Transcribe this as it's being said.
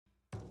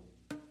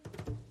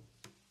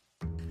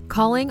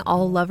Calling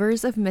all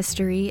lovers of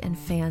mystery and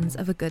fans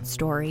of a good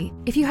story.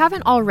 If you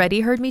haven't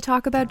already heard me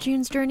talk about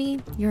June's Journey,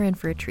 you're in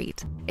for a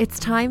treat. It's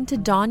time to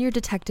don your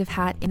detective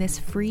hat in this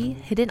free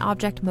hidden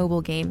object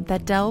mobile game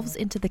that delves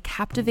into the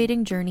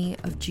captivating journey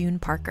of June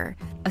Parker,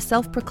 a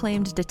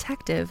self-proclaimed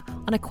detective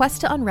on a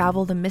quest to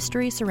unravel the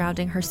mystery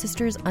surrounding her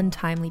sister's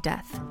untimely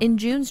death. In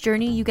June's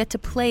Journey, you get to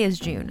play as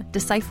June,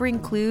 deciphering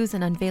clues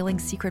and unveiling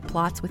secret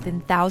plots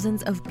within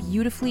thousands of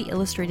beautifully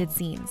illustrated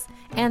scenes.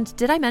 And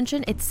did I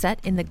mention it's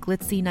set in the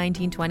glitzy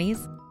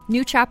 1920s?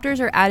 New chapters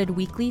are added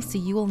weekly, so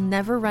you will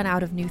never run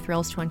out of new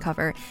thrills to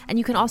uncover, and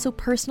you can also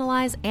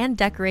personalize and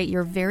decorate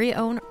your very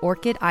own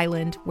Orchid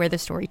Island where the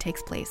story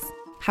takes place.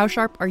 How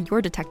sharp are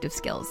your detective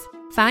skills?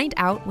 Find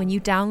out when you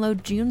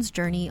download June's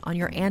Journey on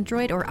your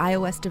Android or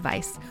iOS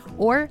device,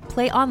 or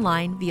play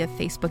online via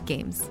Facebook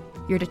Games.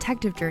 Your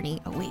detective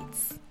journey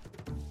awaits.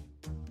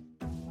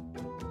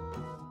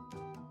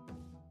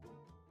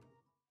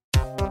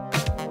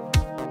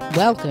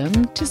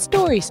 Welcome to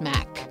Story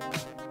Smack.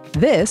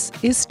 This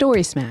is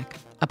Story Smack,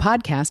 a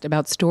podcast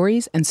about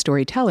stories and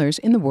storytellers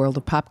in the world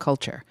of pop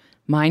culture.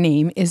 My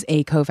name is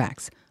A.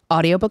 Kovacs,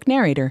 audiobook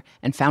narrator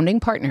and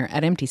founding partner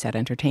at Empty Set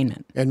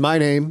Entertainment. And my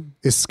name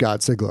is Scott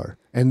Sigler.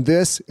 And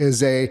this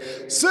is a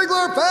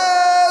Sigler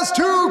Fest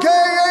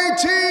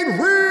 2K18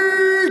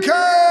 recap!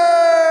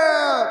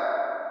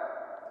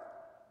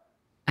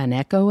 An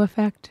echo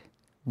effect?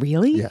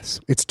 Really? Yes,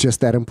 it's just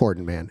that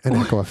important, man. An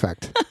echo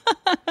effect.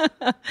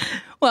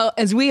 Well,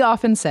 as we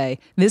often say,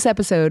 this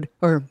episode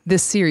or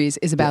this series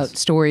is about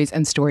stories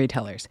and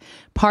storytellers.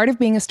 Part of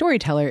being a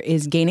storyteller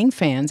is gaining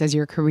fans as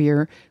your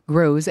career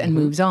grows and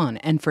moves on.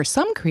 And for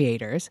some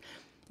creators,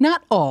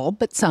 not all,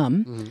 but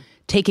some,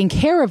 taking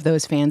care of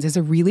those fans is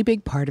a really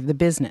big part of the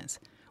business.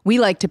 We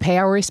like to pay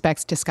our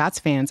respects to Scott's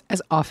fans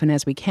as often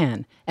as we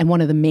can. And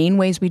one of the main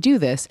ways we do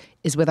this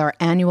is with our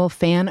annual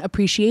Fan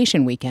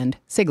Appreciation Weekend,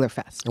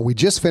 Siglerfest. And we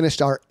just finished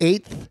our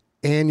 8th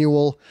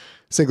annual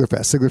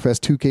Siglerfest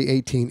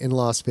 2K18 in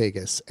Las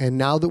Vegas. And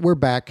now that we're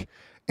back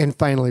and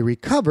finally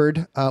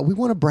recovered, we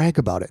want to brag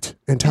about it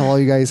and tell all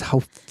you guys how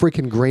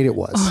freaking great it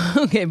was.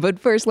 Okay, but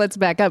first let's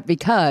back up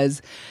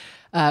because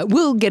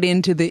we'll get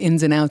into the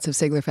ins and outs of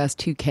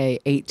Siglerfest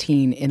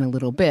 2K18 in a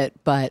little bit.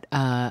 But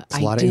it's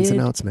a lot of ins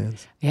and outs, man.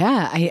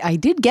 Yeah, I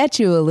did get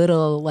you a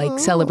little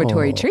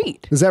celebratory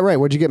treat. Is that right?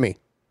 What'd you get me?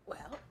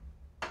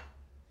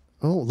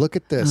 Oh, look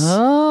at this.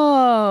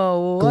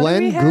 Oh,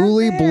 Glen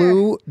Gooley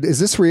Blue. Is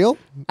this real?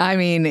 I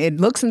mean, it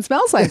looks and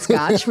smells like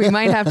scotch. We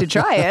might have to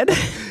try it.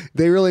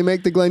 They really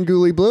make the Glen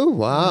Gooley Blue?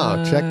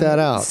 Wow, check that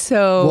out.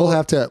 So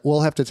we'll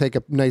have to take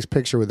a nice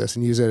picture with this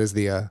and use it as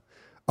the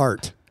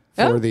art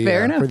for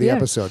the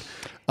episode.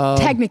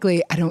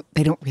 Technically,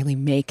 they don't really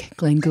make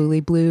Glen Gooley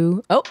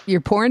Blue. Oh,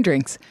 you're pouring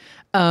drinks.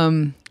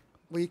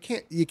 Well,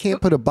 you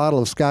can't put a bottle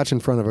of scotch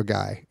in front of a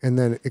guy and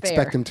then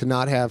expect him to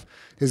not have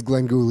his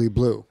Glen Gooley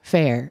Blue.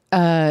 Fair.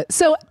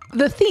 So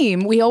the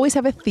theme, we always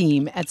have a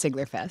theme at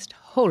Siglerfest.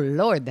 Oh,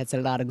 Lord, that's a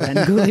lot of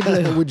Glen Gooley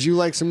Blue. Would you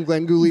like some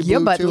Glen Gooley Blue, yeah,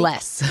 but too?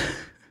 less.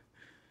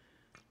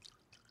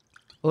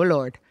 Oh,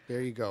 Lord.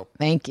 There you go.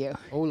 Thank you.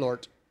 Oh,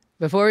 Lord.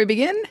 Before we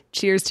begin,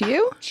 cheers to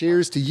you.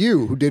 Cheers to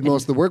you, who did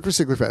most of the work for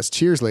Siglerfest.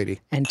 Cheers,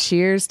 lady. And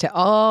cheers to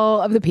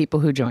all of the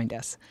people who joined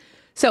us.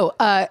 So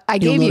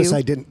You'll notice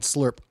I didn't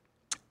slurp.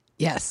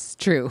 Yes,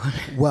 true.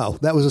 Well,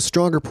 that was a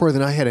stronger pour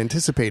than I had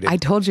anticipated. I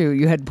told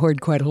you had poured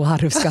quite a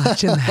lot of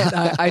scotch in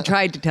that. I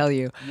tried to tell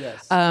you.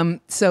 Yes.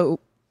 So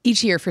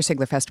each year for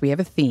Siglerfest, we have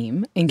a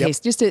theme. In case,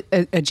 just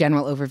a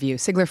general overview.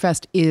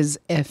 Siglerfest is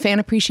a fan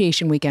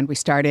appreciation weekend. We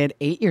started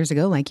 8 years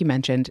ago, like you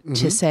mentioned,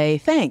 to say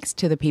thanks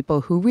to the people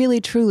who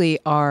really, truly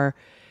are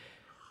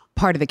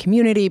part of the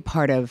community,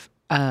 part of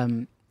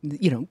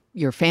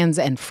your fans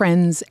and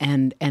friends.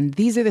 And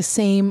these are the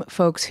same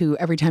folks who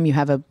every time you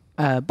have a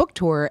book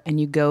tour and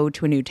you go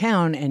to a new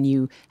town and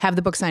you have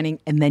the book signing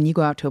and then you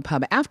go out to a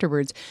pub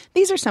afterwards.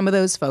 These are some of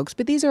those folks,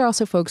 but these are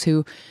also folks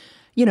who,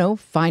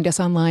 find us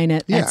online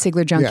at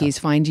Sigler Junkies,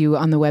 find you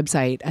on the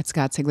website at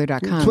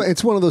scottsigler.com.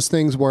 It's one of those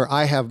things where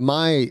I have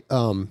my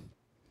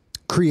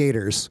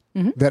creators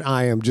that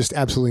I am just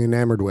absolutely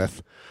enamored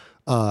with.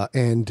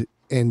 And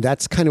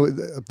that's kind of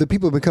the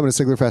people who have been coming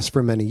to Siglerfest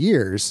for many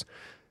years.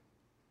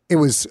 It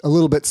was a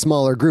little bit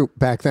smaller group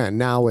back then.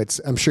 Now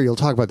I'm sure you'll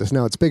talk about this,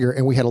 now it's bigger.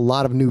 And we had a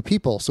lot of new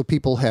people. So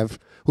people who have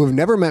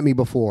never met me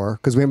before,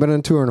 because we haven't been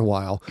on tour in a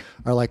while,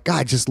 are like, God,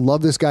 I just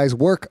love this guy's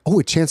work.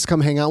 Oh, a chance to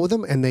come hang out with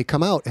him. And they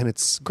come out and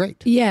it's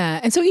great. Yeah.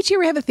 And so each year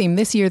we have a theme.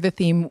 This year, the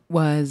theme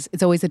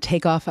it's always a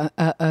takeoff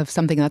of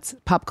something that's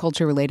pop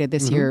culture related.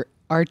 This year,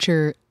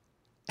 Archer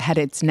had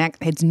its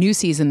new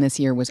season this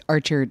year was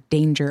Archer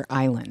Danger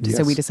Island. Yes.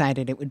 So we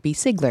decided it would be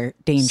Sigler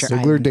Danger Sigler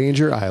Island.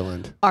 Danger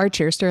Island.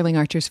 Sterling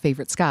Archer's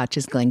favorite scotch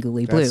is Glen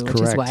Gooley Blue, That's which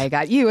is correct. why I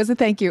got you as a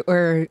thank you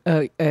or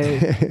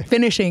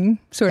finishing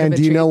sort of And a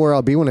do you treat. know where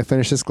I'll be when I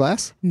finish this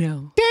glass?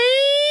 No.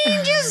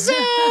 Danger Zone!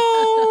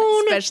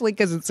 Especially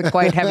because it's a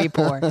quite heavy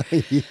pour.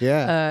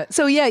 Yeah.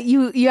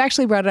 You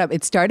actually brought it up.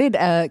 It started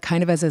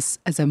kind of as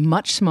a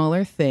much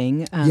smaller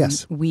thing.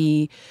 Yes.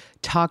 We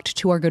talked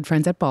to our good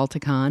friends at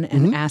Balticon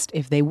and asked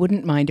if they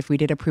wouldn't mind if we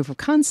did a proof of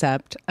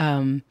concept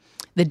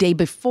the day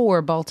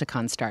before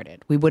Balticon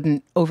started. We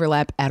wouldn't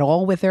overlap at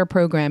all with their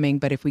programming,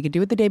 but if we could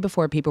do it the day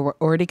before people were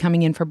already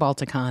coming in for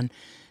Balticon,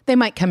 they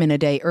might come in a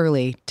day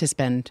early to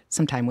spend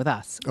some time with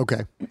us.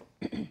 Okay.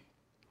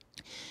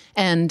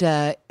 And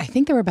I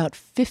think there were about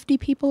 50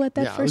 people at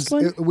that first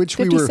one. Which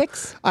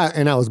 56?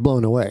 And I was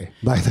blown away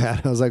by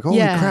that. I was like, holy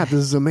crap,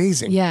 this is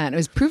amazing. Yeah, and it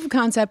was proof of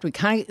concept. We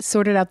kind of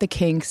sorted out the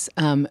kinks.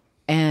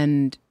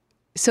 And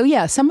so,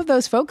 yeah, some of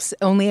those folks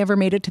only ever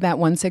made it to that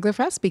one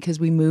Siglerfest because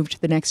we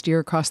moved the next year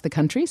across the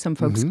country. Some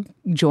folks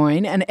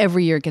join, and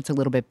every year it gets a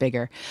little bit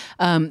bigger.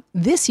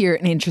 This year,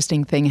 an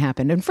interesting thing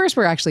happened. And first,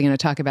 we're actually going to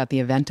talk about the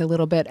event a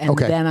little bit, and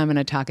then I'm going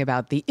to talk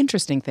about the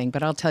interesting thing.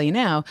 But I'll tell you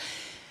now,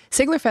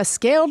 Siglerfest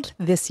scaled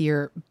this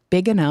year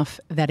big enough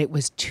that it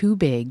was too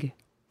big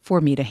for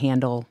me to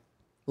handle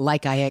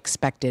like I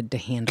expected to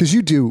handle. Because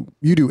you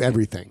do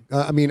everything.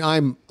 I mean,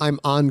 I'm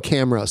on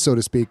camera, so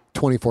to speak,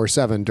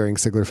 24/7 during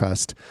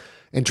Siglerfest,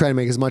 and try to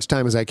make as much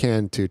time as I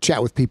can to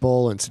chat with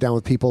people and sit down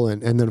with people,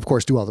 and then of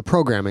course do all the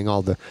programming,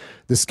 all the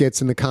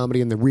skits and the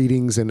comedy and the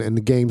readings and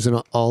the games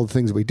and all the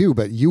things we do.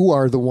 But you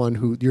are the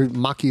one you're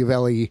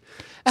Machiavelli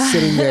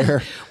sitting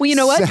there. Well, you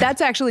know what?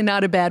 That's actually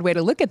not a bad way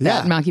to look at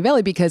that,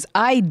 Machiavelli, because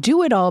I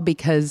do it all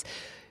because,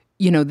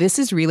 this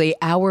is really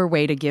our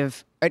way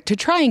to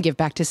try and give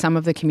back to some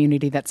of the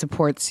community that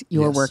supports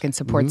your work and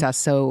supports us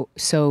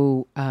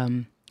so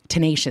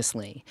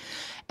tenaciously.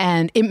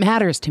 And it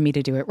matters to me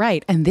to do it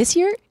right. And this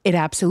year, it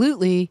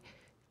absolutely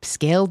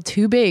scaled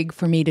too big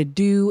for me to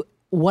do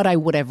what I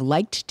would have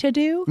liked to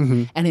do.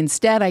 And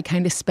instead, I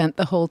kind of spent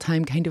the whole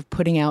time kind of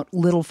putting out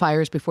little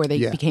fires before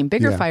they became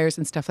bigger fires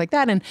and stuff like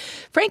that. And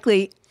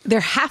frankly, there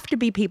have to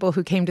be people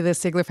who came to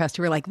this Siglerfest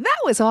who were like, that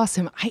was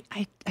awesome.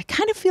 I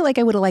kind of feel like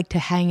I would have liked to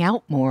hang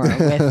out more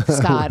with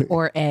Scott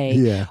or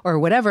or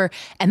whatever.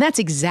 And that's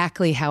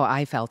exactly how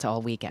I felt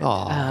all weekend.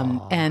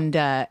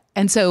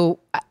 And so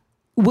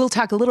we'll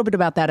talk a little bit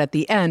about that at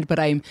the end, but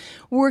I'm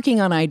working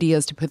on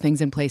ideas to put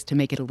things in place to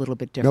make it a little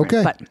bit different.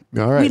 Okay. But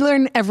all right. We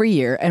learn every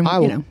year. And I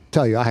will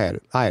tell you, I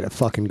had a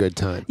fucking good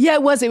time. Yeah,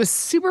 it was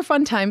super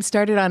fun time.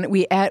 Started on,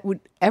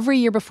 every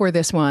year before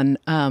this one,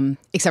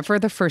 except for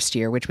the first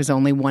year, which was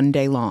only one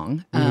day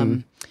long,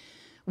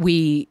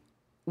 we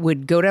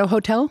would go to the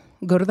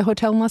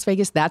hotel in Las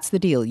Vegas. That's the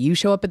deal. You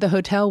show up at the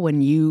hotel when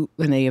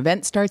the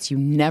event starts. You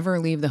never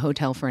leave the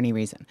hotel for any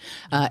reason.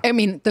 I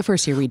mean, the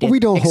first year we did. We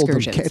don't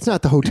excursions. hold them. It's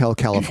not the Hotel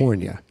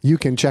California. You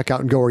can check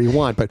out and go where you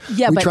want, but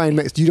try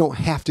and you don't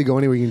have to go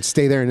anywhere. You can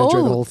stay there and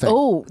enjoy the whole thing.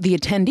 Oh, the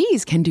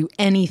attendees can do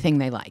anything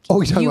they like.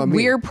 Oh, you're talking about me.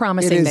 We're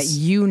promising that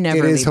you never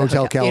leave the hotel. It is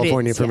Hotel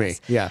California for me.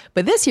 Yeah.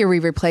 But this year we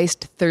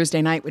replaced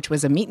Thursday night, which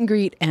was a meet and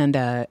greet, and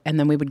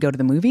then we would go to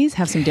the movies,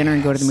 have some dinner,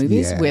 and go to the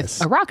movies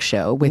with a rock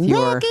show with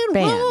your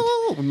band.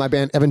 With my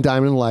band, Evan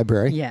Diamond in the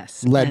Library.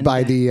 Yes. Led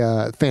by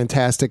the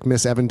fantastic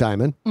Miss Evan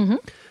Diamond.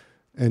 And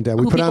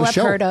we put on a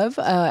show.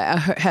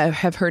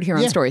 Have heard here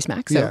on Story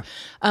Smack. So,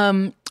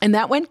 and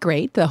that went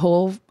great. The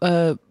whole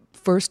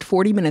first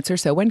 40 minutes or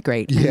so went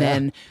great. And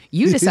then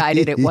you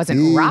decided it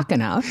wasn't rock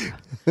enough.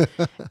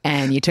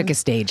 And you took a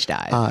stage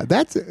dive.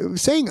 That's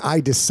saying I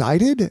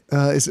decided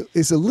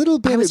is a little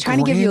bit. I was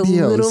trying to give you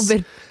a little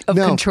bit of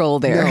control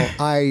there. No,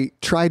 I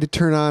tried to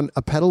turn on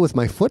a pedal with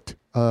my foot.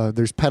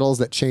 There's pedals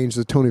that change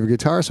the tone of your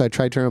guitar, so I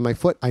tried to turn on my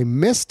foot. I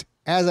missed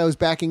as I was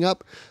backing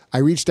up. I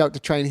reached out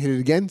to try and hit it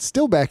again,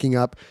 still backing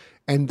up,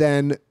 and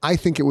then I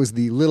think it was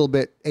the little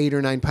bit 8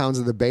 or 9 pounds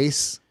of the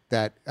bass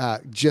that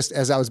just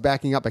as I was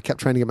backing up, I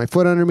kept trying to get my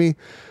foot under me,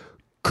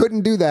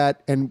 couldn't do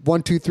that, and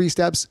 1, 2, 3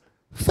 steps,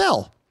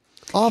 fell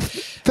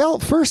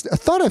first. I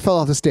thought I fell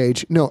off the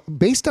stage. No,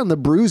 based on the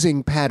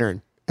bruising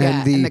pattern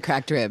and the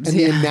cracked ribs and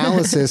the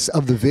analysis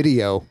of the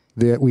video.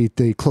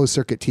 The closed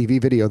circuit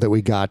TV video that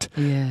we got.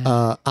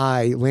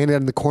 I landed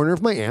on the corner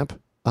of my amp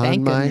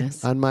on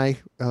my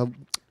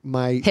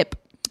hip.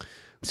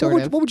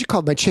 What would you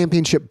call it? My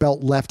championship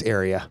belt left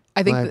area.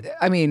 I think.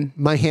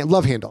 My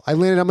love handle. I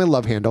landed on my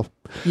love handle.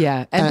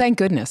 Yeah, and thank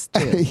goodness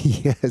too.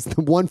 Yes,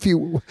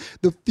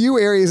 the few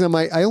areas on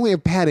I only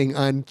have padding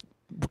on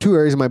 2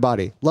 areas of my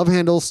body: love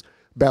handles,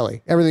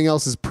 belly. Everything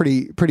else is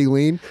pretty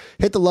lean.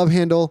 Hit the love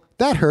handle.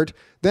 That hurt.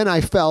 Then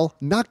I fell,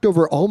 knocked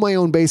over all my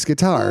own bass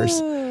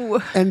guitars.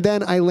 Ooh. And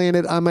then I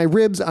landed on my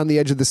ribs on the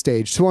edge of the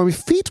stage. So my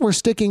feet were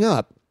sticking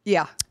up.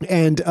 Yeah.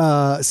 And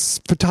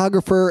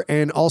photographer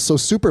and also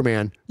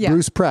Superman,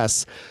 Bruce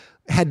Press,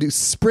 had to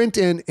sprint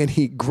in and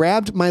he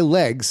grabbed my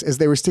legs as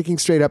they were sticking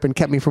straight up and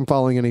kept me from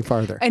falling any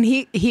farther. And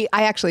I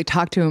actually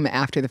talked to him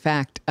after the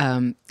fact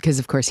because,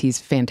 of course, he's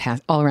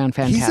fantastic, all around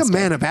fantastic. He's a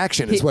man of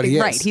action is what he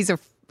is. Right.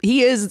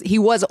 He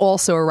was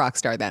also a rock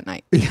star that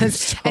night.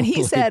 And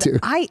he said,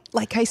 I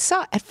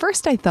saw, at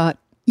first I thought,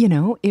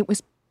 it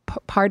was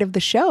part of the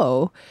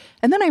show.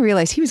 And then I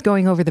realized he was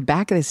going over the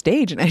back of the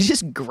stage and I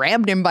just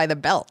grabbed him by the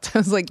belt. I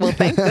was like, well,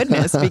 thank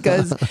goodness,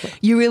 because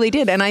you really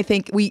did. And I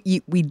think we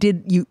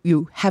did,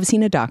 you have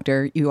seen a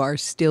doctor. You are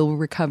still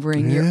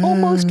recovering. Yes, you're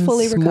almost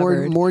fully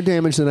recovered. More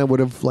damage than I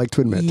would have liked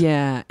to admit.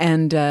 Yeah.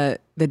 And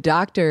the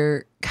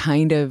doctor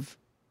kind of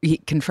he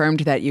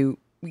confirmed that you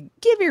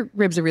give your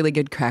ribs a really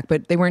good crack,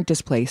 but they weren't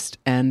displaced,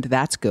 and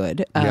that's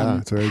good. Yeah,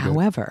 it's very good.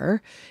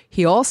 However,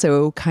 he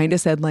also kind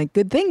of said, like,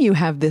 good thing you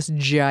have this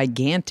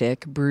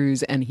gigantic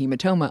bruise and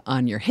hematoma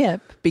on your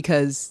hip,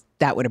 because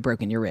that would have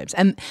broken your ribs.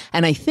 And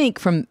I think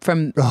from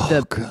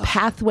the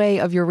pathway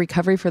of your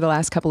recovery for the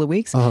last couple of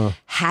weeks,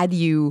 had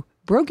you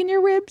broken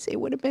your ribs,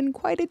 it would have been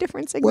quite a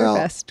different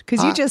Siglerfest,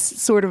 because you just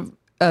sort of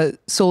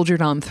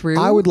soldiered on through.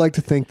 I would like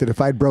to think that if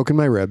I'd broken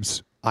my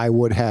ribs, I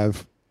would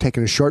have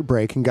taken a short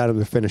break and got him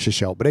to finish the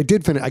show. But I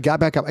did finish. I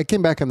got back up. I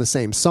came back on the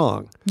same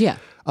song. Yeah.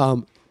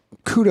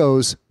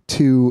 Kudos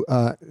to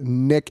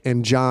Nick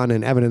and John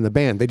and Evan in the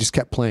band. They just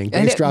kept playing.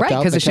 They just dropped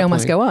out. Because the show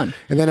must go on.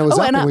 And then it was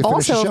up and we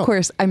finished the show. Also, of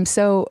course, I'm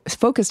so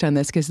focused on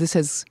this because this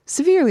has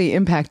severely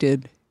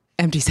impacted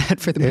Empty Set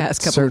for the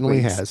past couple of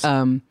weeks. It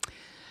certainly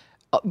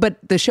has. But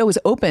the show was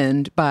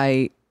opened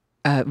by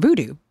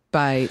Voodoo,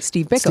 by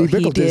Steve Bickle. Steve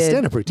Bickle did his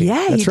stand-up routine.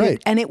 Yeah, that's right.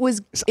 And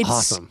it's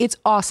awesome. It's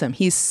awesome.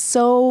 He's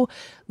so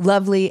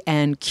lovely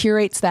and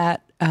curates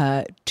that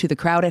to the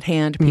crowd at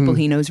hand, people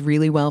he knows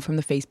really well from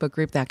the Facebook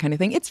group, that kind of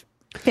thing. It's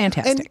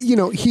fantastic.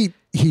 And,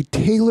 he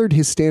tailored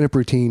his stand-up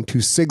routine to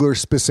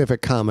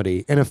Sigler-specific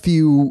comedy and a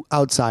few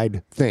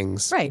outside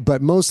things. Right.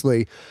 But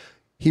mostly,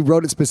 he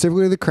wrote it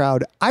specifically to the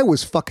crowd. I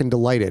was fucking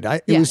delighted.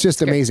 It was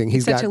just amazing.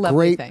 He's got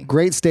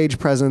great stage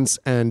presence,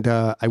 and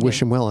I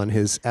wish him well on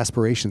his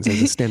aspirations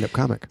as a stand-up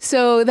comic.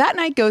 So that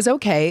night goes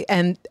okay.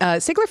 And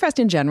Siglerfest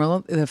in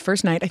general, the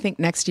first night, I think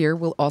next year,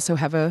 we'll also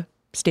have a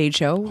stage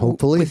show.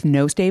 Hopefully. With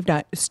no stage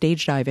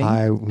diving.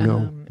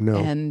 No.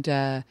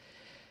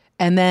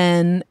 And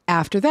then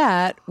after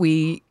that,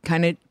 we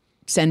kind of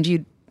send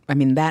you, I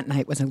mean, that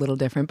night was a little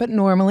different, but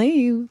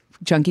normally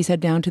junkies head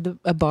down to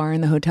a bar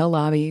in the hotel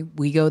lobby.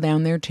 We go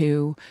down there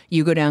too.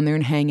 You go down there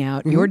and hang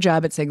out. Your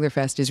job at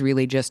Siglerfest is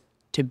really just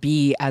to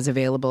be as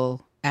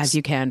available as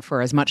you can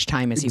for as much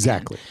time as you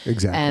can.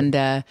 Exactly.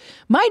 And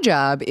my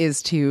job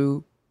is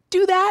to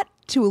do that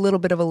to a little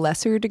bit of a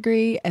lesser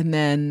degree, and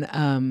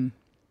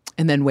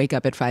then wake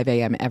up at 5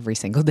 a.m. every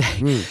single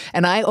day.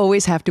 And I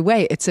always have to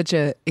wait. It's such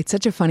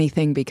a funny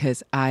thing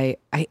because I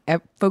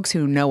folks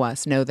who know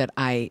us know that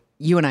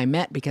you and I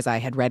met because I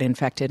had read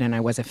Infected and I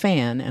was a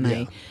fan, and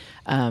I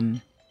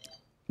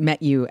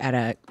met you at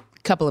a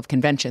couple of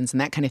conventions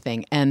and that kind of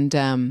thing.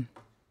 And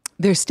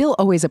there's still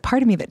always a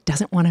part of me that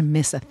doesn't want to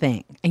miss a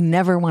thing. I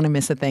never want to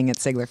miss a thing at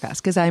Siglerfest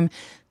because I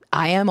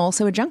am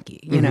also a junkie,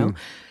 you know,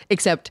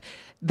 except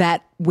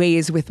that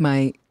weighs with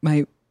my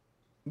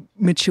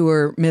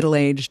mature,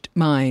 middle-aged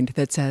mind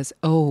that says,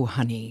 oh,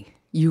 honey,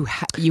 you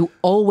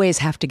always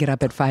have to get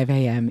up at 5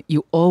 a.m.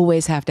 You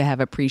always have to have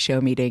a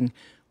pre-show meeting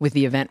with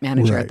the event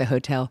manager at the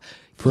hotel.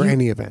 For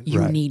any event,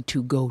 you need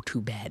to go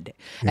to bed.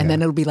 And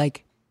then it'll be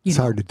like, it's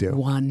hard to do.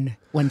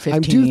 1:15. I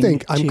do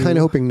think, I'm kind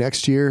of hoping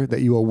next year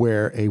that you will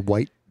wear a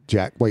white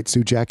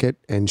suit jacket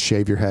and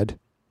shave your head.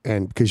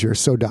 And because you're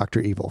so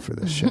Dr. Evil for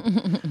this shit.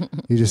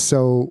 You're just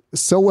so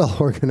well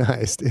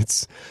organized.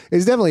 It's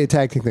definitely a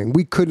tag team thing.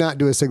 We could not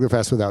do a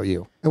Siglerfest without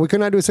you. And we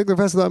could not do a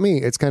Siglerfest without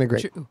me. It's kind of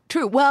great.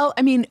 True. Well,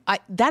 I mean,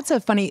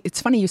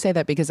 it's funny you say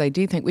that because I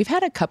do think we've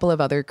had a couple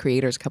of other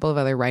creators, a couple of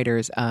other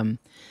writers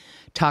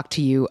talk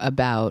to you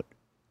about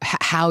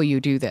how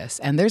you do this.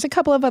 And there's a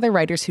couple of other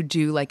writers who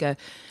do like a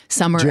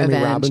summer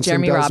event.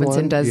 Jeremy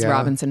Robinson does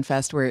Robinson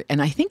Fest,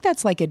 and I think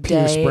that's like a day.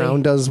 Pierce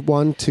Brown does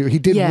one too. He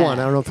did one.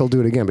 I don't know if he'll do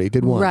it again, but he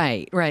did one.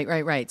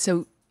 Right.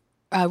 So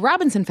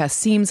Robinson Fest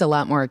seems a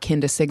lot more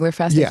akin to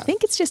Siglerfest. Yeah. I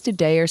think it's just a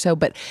day or so,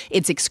 but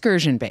it's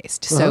excursion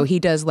based. So he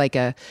does like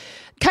a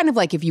kind of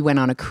like if you went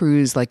on a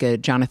cruise, like a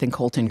Jonathan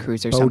Colton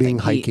cruise or something. Boating,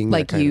 hiking,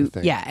 that kind of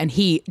thing. Yeah, and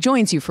he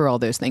joins you for all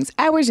those things.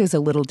 Ours is a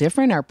little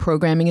different. Our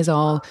programming is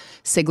all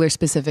Sigler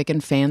specific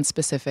and fan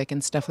specific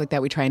and stuff like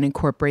that. We try and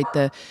incorporate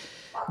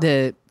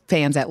the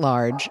fans at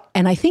large.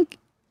 And I think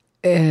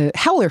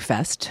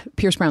Howlerfest,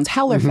 Pierce Brown's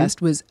Howlerfest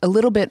was a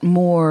little bit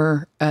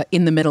more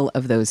in the middle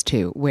of those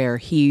two, where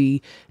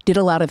he did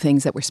a lot of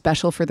things that were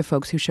special for the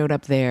folks who showed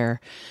up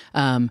there.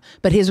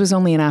 But his was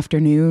only an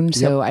afternoon,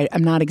 so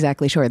I'm not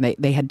exactly sure.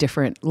 They had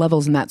different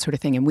levels and that sort of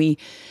thing. And we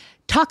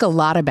talk a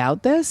lot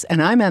about this,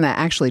 and I'm going to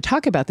actually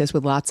talk about this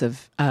with lots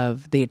of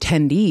the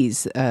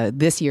attendees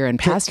this year and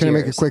past years. Can I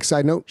make a quick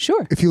side note?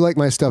 Sure. If you like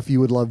my stuff, you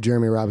would love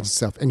Jeremy Robinson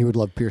stuff, and you would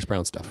love Pierce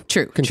Brown stuff.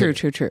 True.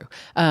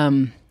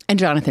 And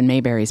Jonathan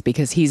Mayberry's,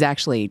 because he's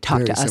actually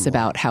talked to us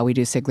about how we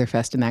do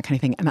Siglerfest and that kind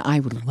of thing. And I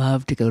would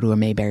love to go to a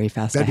Mayberry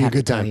Fest. That'd be a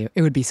good time.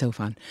 It would be so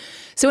fun.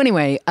 So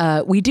anyway,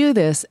 we do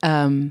this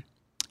and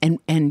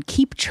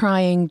keep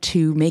trying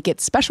to make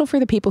it special for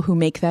the people who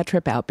make that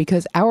trip out,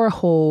 because our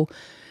whole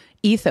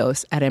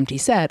ethos at Empty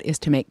Set is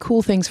to make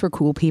cool things for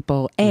cool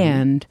people.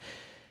 And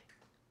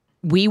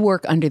we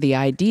work under the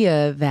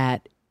idea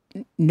that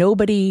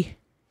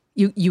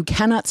you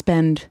cannot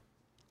spend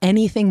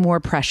anything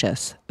more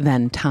precious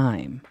than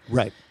time.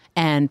 Right.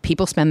 And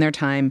people spend their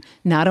time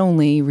not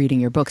only reading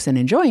your books and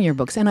enjoying your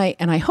books, and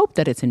I hope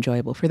that it's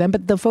enjoyable for them,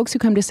 but the folks who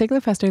come to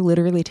Siglerfest are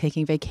literally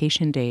taking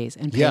vacation days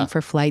and paying for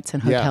flights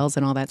and hotels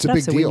and all that stuff.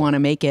 So we want to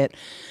make it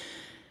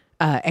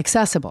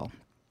accessible.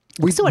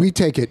 We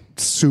take it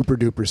super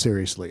duper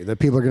seriously. That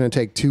people are going to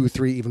take 2,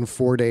 3, even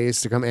 4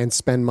 days to come and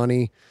spend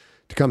money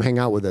to come hang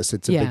out with us.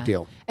 It's a big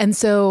deal. And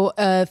so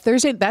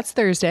Thursday,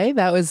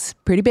 that was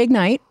pretty big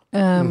night.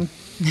 And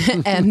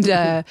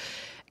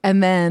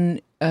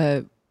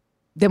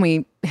then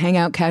we hang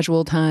out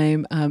casual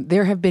time.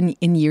 There have been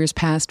in years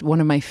past, one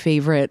of my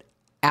favorite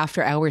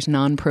after hours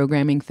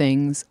non-programming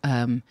things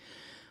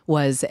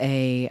was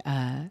a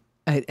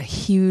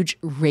huge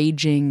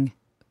raging,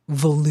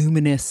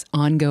 voluminous,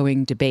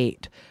 ongoing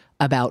debate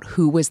about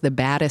who was the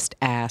baddest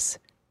ass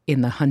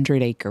in the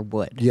 100-acre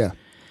wood. Yeah.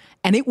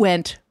 And it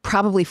went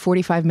probably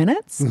 45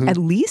 minutes at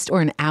least,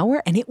 or an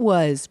hour. And it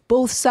was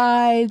both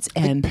sides.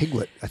 I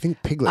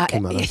think Piglet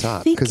came out on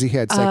top because he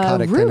had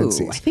psychotic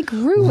tendencies. I think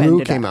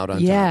Rue came out on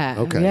top. Yeah.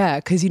 Okay. Yeah.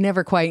 Because you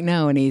never quite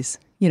know. And he's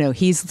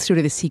sort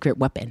of the secret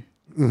weapon.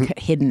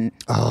 Hidden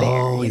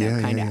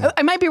there, kind of.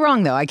 I might be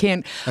wrong though. I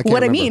can't what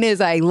remember. I mean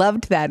is I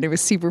loved that and it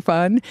was super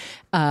fun.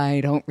 I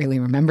don't really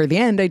remember the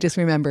end. I just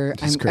remember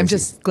I'm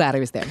just glad I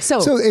was there.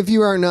 So if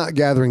you are not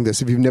gathering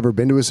this, if you've never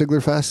been to a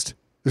Sigler Fest,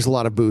 there's a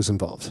lot of booze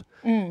involved.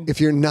 If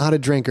you're not a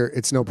drinker,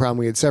 it's no problem.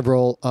 We had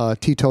several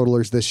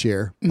teetotalers this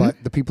year, but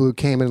the people who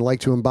came and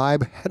liked to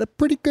imbibe had a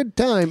pretty good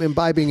time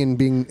imbibing and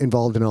being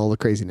involved in all the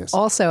craziness.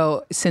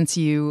 Also, since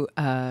you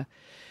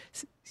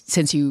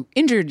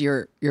injured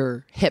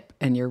your hip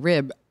and your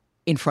rib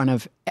in front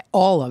of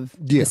all of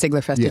the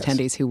Sigler Fest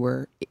attendees who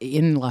were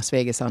in Las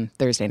Vegas on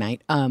Thursday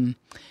night, I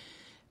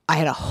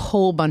had a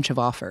whole bunch of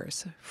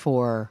offers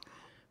for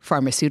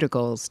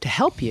pharmaceuticals to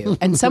help you.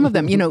 And some of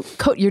them,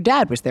 your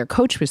dad was there,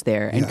 Coach was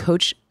there, and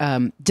Coach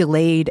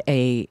delayed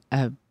a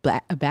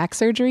back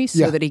surgery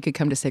so that he could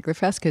come to Sigler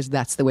Fest because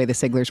that's the way the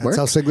Siglers work.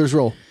 That's how Siglers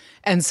roll.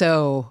 And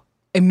so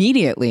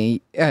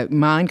immediately,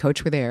 Ma and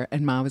Coach were there,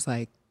 and Ma was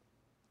like,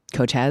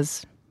 Coach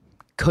has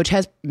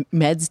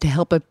meds to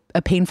help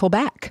a painful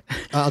back.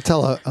 I'll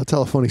tell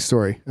a funny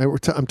story.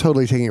 I'm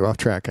totally taking you off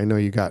track. I know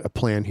you got a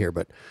plan here,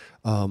 but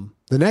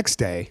the next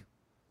day,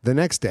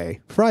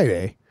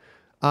 Friday,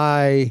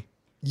 I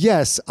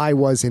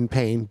was in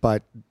pain,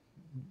 but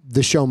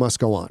the show must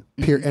go on.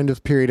 End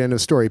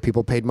of story.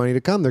 People paid money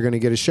to come. They're going to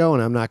get a show,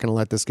 and I'm not going to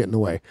let this get in the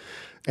way.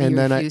 And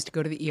then refused to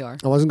go to the ER.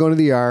 I wasn't going to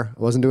the ER. I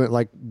wasn't doing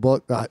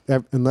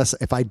it unless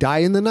if I die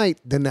in the night,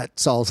 then that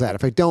solves that.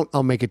 If I don't,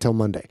 I'll make it till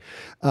Monday.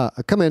 I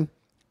come in,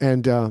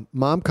 and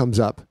Mom comes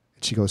up.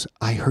 And she goes,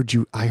 I heard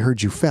you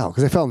fell.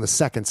 Because I fell in the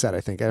second set, I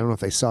think. I don't know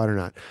if they saw it or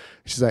not.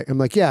 I'm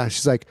like, yeah.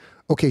 She's like,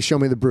 okay, show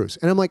me the bruise.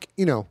 And I'm like,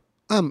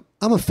 I'm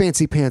a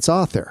fancy pants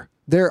author.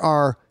 There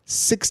are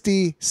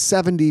 60,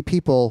 70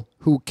 people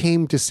who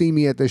came to see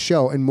me at this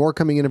show and more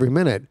coming in every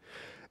minute.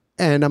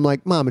 And I'm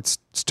like, Mom, it's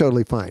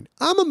totally fine.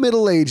 I'm a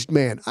middle-aged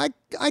man.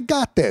 I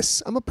got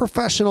this. I'm a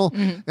professional.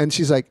 And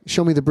she's like,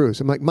 show me the bruise.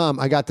 I'm like, Mom,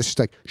 I got this. She's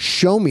like,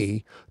 show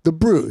me the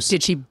bruise.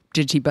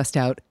 Did she bust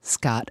out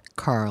Scott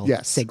Carl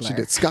Sigler? She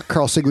did. Scott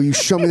Carl Sigler, you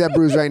show me that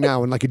bruise right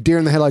now. And like a deer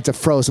in the headlights, it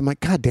froze. I'm like,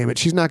 God damn it.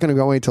 She's not going to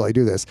go away until I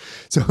do this.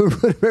 So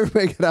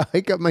everybody got to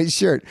hike up my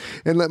shirt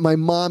and let my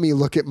mommy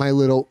look at my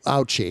little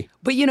ouchie.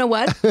 But you know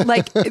what?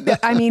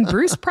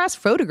 Bruce Press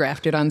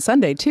photographed it on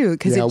Sunday too.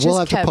 We'll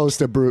have to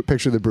post a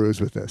picture of the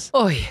bruise with this.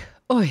 Oy.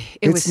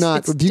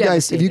 If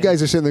you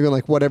guys are sitting there going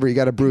like, whatever, you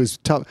got a bruise,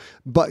 tough,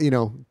 but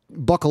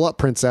buckle up,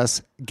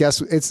 princess.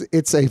 Guess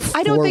it's a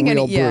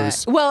four-wheel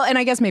bruise. Well, and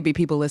I guess maybe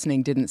people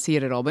listening didn't see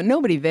it at all, but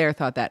nobody there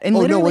thought that. And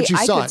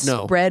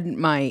spread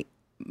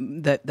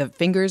the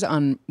fingers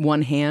on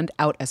one hand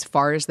out as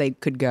far as they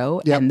could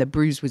go, and the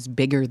bruise was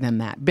bigger than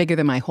that, bigger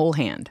than my whole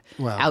hand,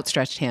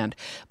 outstretched hand.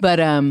 But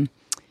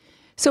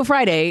so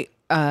Friday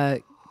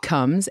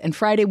comes, and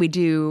Friday we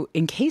do,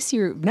 in case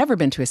you've never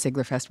been to a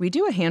Sigler Fest, we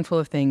do a handful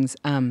of things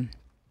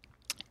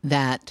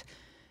that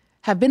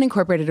have been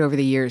incorporated over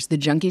the years. The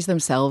junkies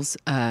themselves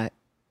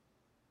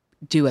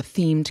do a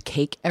themed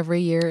cake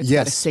every year. It's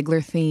got a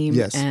Sigler theme.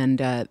 Yes. And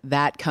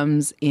that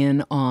comes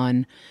in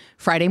on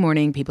Friday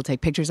morning. People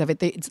take pictures of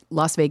it. It's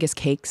Las Vegas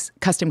Cakes.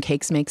 Custom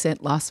Cakes makes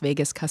it. Las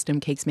Vegas Custom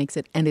Cakes makes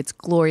it. And it's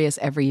glorious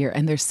every year.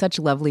 And they're such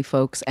lovely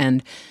folks.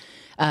 And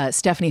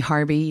Stephanie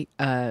Harvey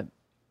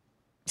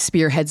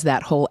spearheads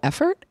that whole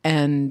effort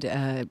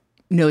and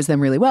knows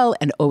them really well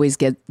and always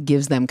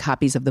gives them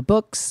copies of the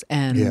books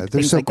and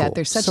things like that.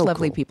 They're such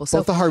lovely people. So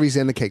both the Harveys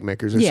and the cake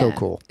makers are so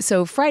cool.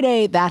 So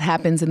Friday, that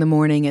happens in the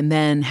morning. And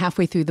then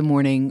halfway through the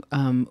morning,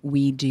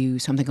 we do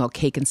something called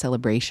Cake and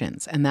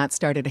Celebrations. And that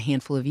started a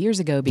handful of years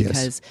ago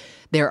because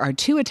there are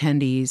two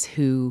attendees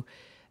who,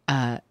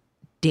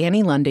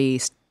 Danny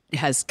Lundy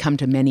has come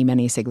to many,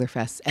 many Sigler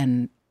Fests.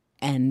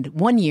 And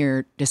one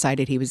year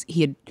decided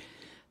he had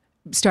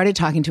started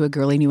talking to a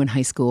girl he knew in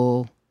high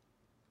school.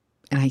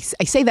 And I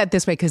say that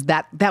this way because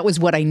that was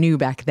what I knew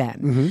back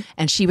then.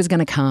 And she was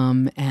going to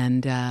come,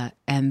 and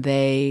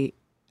they,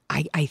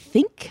 I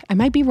think, I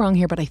might be wrong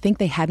here, but I think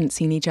they hadn't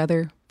seen each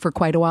other for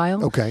quite a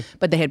while. Okay.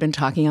 But they had been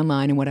talking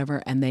online and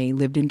whatever, and they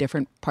lived in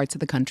different parts of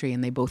the country,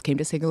 and they both came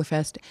to Sigler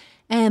Fest,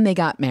 and they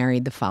got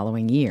married the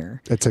following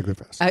year. At Sigler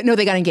Fest. No,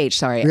 they got engaged,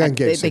 sorry. They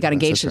got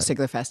engaged at right.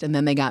 Sigler Fest, and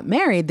then they got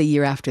married the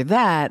year after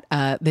that,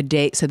 the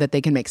day, so that they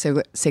can make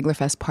Sigler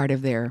Fest part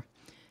of their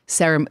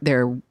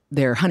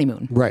their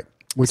honeymoon. Right.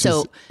 Which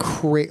is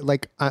great.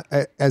 Like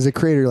as a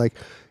creator, like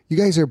you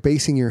guys are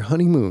basing your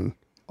honeymoon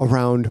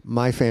around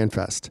my fan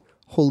fest.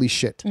 Holy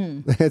shit.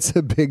 That's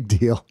a big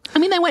deal. I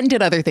mean, they went and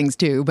did other things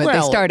too, but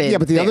they started. Yeah,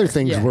 but the there. other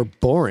things were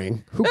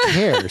boring. Who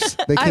cares?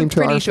 They came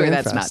to our I'm pretty sure fan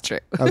that's fest. not true.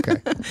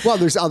 Okay. Well,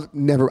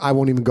 I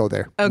won't even go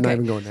there. Okay. I'm not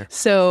even going there.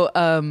 So,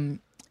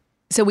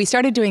 so we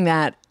started doing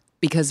that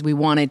because we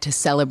wanted to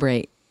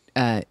celebrate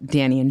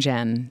Danny and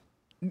Jen's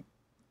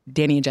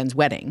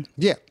wedding.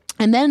 Yeah.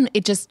 And then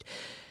it just,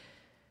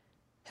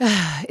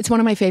 it's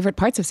one of my favorite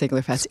parts of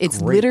Siglerfest.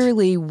 It's great.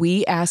 literally,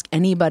 we ask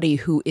anybody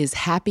who is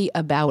happy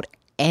about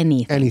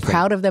anything,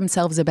 proud of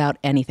themselves about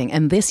anything.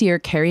 And this year,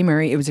 Carrie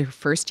Murray, it was her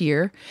first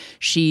year.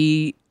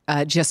 She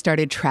just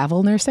started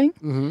travel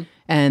nursing.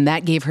 And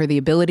that gave her the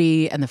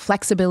ability and the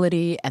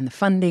flexibility and the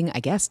funding, I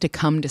guess, to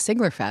come to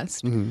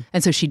Siglerfest.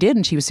 And so she did,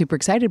 and she was super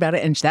excited about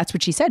it. And that's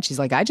what she said. She's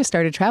like, I just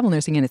started travel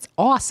nursing, and it's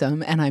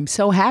awesome, and I'm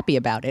so happy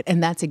about it.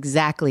 And that's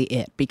exactly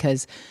it,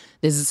 because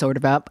this is sort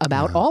of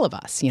about all of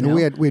us, you know?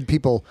 We had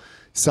people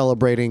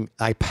celebrating.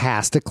 I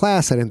passed a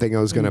class I didn't think I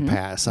was going to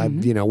pass.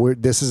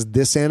 This is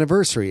this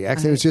anniversary.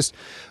 Actually,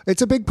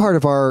 it's a big part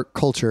of our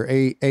culture.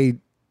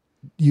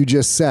 You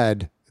just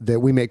said that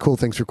we make cool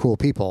things for cool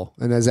people,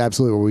 and that's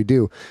absolutely what we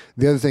do.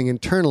 The other thing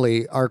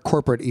internally, our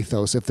corporate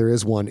ethos, if there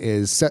is one,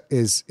 is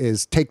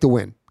take the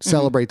win,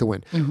 celebrate the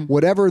win.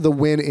 Whatever the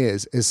win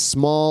is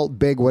small,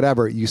 big,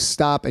 whatever. You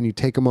stop and you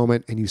take a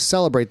moment and you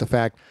celebrate the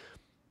fact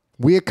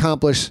we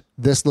accomplished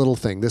this little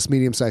thing, this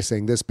medium-sized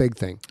thing, this big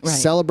thing. Right.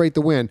 Celebrate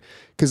the win,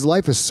 because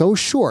life is so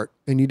short,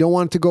 and you don't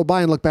want it to go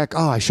by and look back.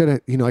 Oh, I should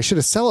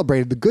have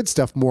celebrated the good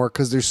stuff more,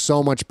 because there's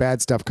so much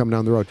bad stuff coming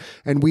down the road.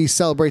 And we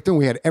celebrate them.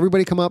 We had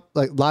everybody come up.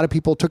 Like a lot of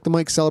people took the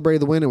mic,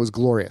 celebrated the win. It was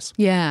glorious.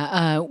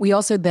 Yeah. We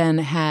also then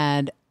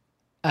had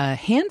a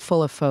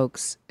handful of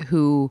folks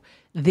who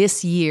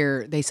this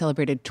year they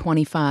celebrated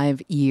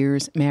 25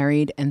 years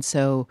married, and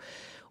so.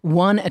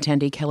 One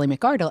attendee, Kelly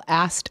McArdle,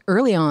 asked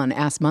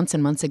months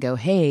and months ago,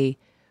 hey,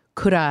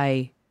 could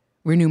I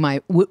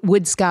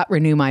would Scott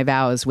renew my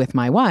vows with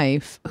my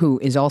wife, who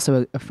is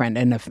also a friend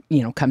and,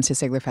 comes to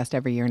Siglerfest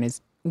every year and is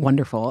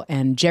wonderful.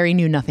 And Jerry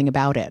knew nothing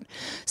about it.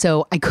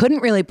 So I couldn't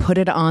really put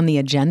it on the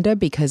agenda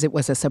because it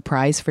was a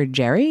surprise for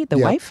Jerry, the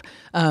wife.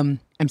 I'm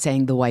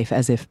saying the wife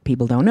as if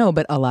people don't know,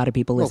 but a lot of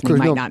people listening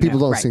might not know.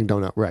 People listening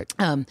don't know, right.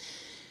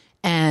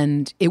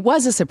 And it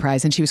was a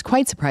surprise, and she was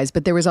quite surprised.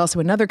 But there was also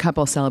another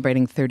couple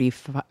celebrating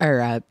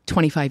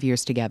 25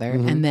 years together.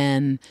 And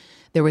then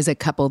there was a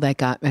couple that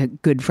got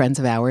good friends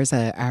of ours.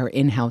 Our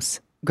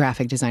in-house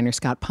graphic designer,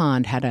 Scott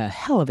Pond, had a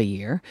hell of a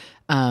year.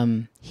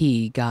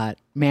 He got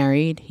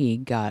married. He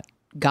got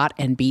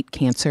and beat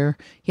cancer.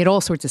 He had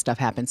all sorts of stuff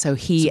happen. So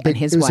and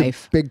his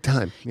wife. Big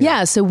time.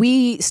 Yeah. So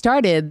we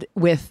started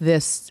with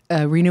this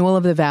renewal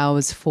of the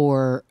vows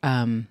for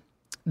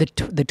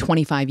the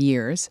 25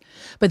 years.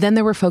 But then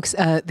there were folks,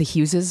 the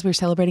Hugheses were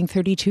celebrating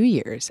 32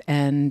 years.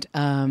 And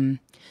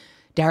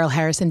Daryl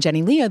Harris and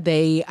Jenny Leah,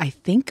 they, I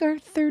think, are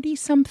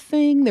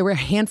 30-something. There were a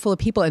handful of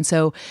people. And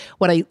so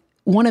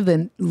one of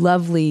the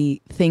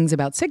lovely things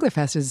about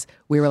Siglerfest is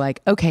we were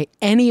like, okay,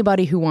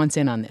 anybody who wants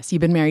in on this.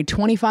 You've been married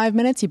 25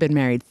 minutes. You've been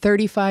married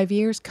 35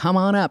 years. Come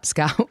on up.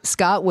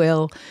 Scott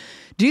will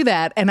do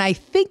that. And I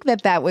think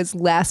that was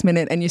last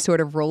minute, and you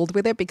sort of rolled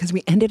with it, because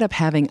we ended up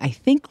having, I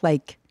think,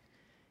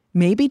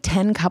 maybe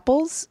 10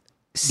 couples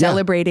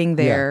celebrating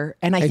there.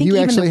 And I think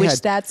even the Wish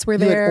Stats were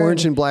there. Had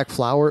orange and black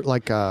flower,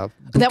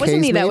 that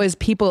wasn't me. Made. That was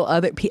people,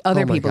 other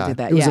people did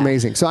that. It was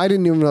amazing. So I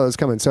didn't even know it was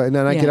coming. So, and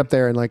then I get up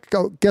there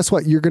and guess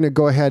what? You're going to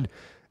go ahead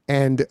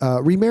and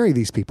remarry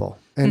these people.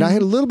 And I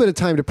had a little bit of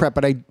time to prep,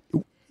 but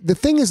the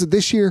thing is that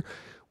this year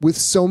with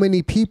so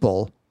many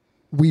people,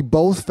 we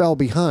both fell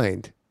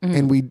behind,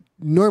 and we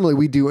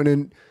do,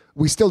 and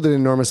we still did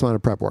an enormous amount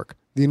of prep work.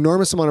 The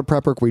enormous amount of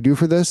prep work we do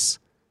for this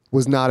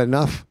was not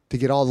enough to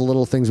get all the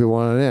little things we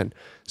wanted in.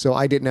 So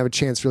I didn't have a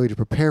chance really to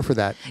prepare for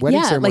that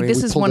wedding ceremony. This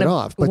we is pulled it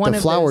off. But the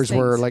flowers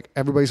were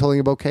everybody's holding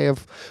a bouquet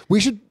of,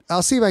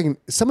 I'll see if I can,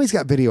 somebody's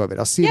got video of it.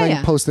 I'll see if I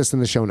can post this in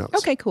the show notes.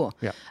 Okay, cool.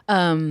 Yeah.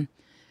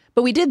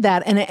 But we did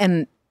that.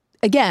 And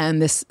again,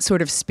 this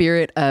sort of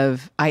spirit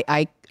of,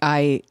 I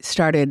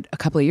started a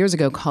couple of years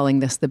ago calling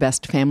this the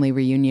best family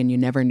reunion you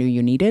never knew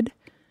you needed,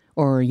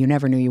 or you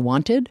never knew you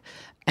wanted.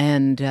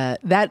 And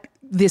that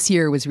this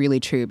year was really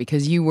true,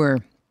 because you were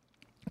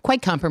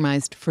quite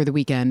compromised for the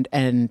weekend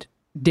and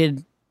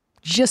did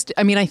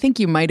I think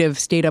you might have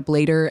stayed up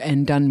later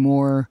and done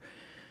more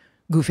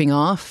goofing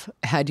off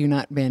had you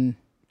not been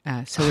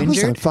so injured. I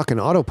was on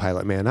fucking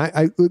autopilot, man.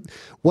 I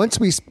once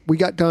we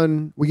got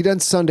done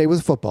Sunday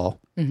with football,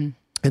 and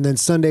then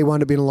Sunday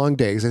wound up being a long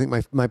day because I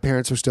think my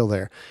parents were still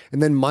there.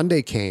 And then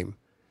Monday came,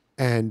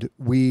 and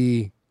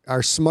we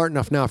are smart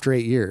enough now after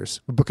 8 years,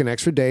 we book an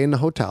extra day in the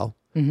hotel.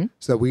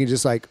 So that we can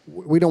just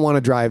we don't want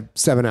to drive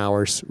 7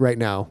 hours right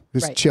now,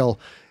 just chill.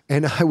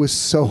 And I was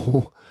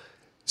so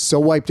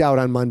wiped out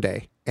on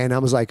Monday. And I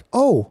was like,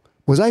 oh,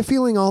 was I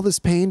feeling all this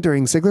pain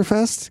during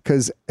Siglerfest?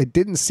 Because it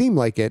didn't seem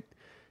like it.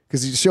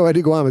 because the show had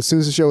to go on. As soon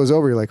as the show was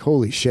over, you're like,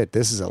 holy shit,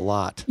 this is a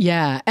lot.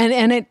 Yeah.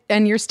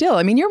 And you're still,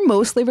 I mean, you're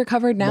mostly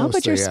recovered now,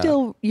 but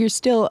you're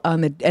still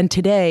on and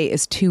today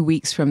is 2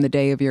 weeks from the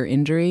day of your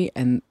injury.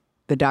 And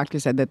the doctor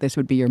said that this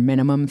would be your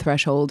minimum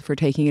threshold for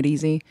taking it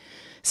easy.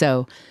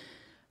 So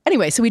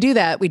anyway, so we do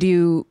that. We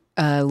do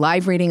a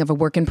live reading of a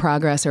work in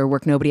progress or a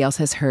work nobody else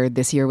has heard.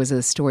 This year was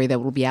a story that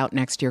will be out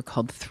next year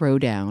called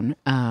Throwdown.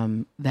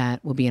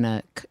 That will be in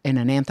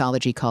an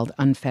anthology called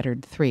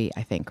Unfettered 3,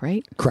 I think,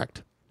 right?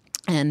 Correct.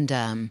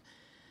 And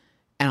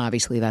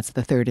obviously that's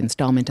the third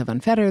installment of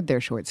Unfettered.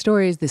 They're short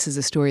stories. This is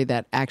a story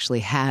that actually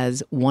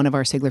has one of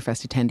our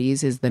Siglerfest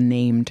attendees is the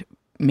named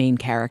main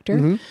character.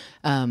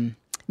 Mm-hmm.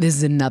 This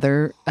is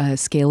another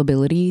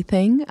scalability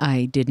thing.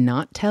 I did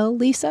not tell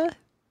Lisa.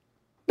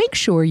 Make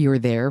sure you're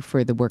there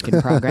for the work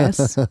in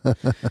progress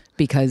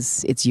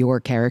because it's your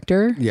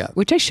character,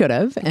 which I should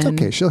have. It's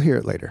okay. She'll hear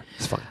it later.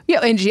 It's fine. Yeah,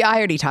 and I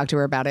already talked to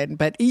her about it.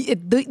 But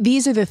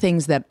these are the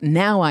things that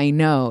now I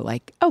know,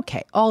 like,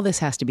 okay, all this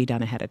has to be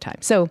done ahead of time.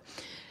 So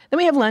then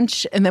we have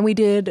lunch, and then we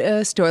did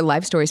a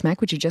live Story Smack,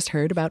 which you just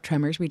heard about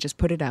Tremors. We just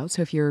put it out.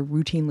 So if you're a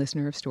routine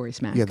listener of Story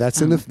Smack. Yeah, that's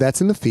in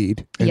the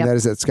feed. And that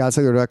is at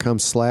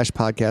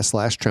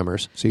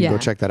scottsigler.com/podcast/Tremors. So you can go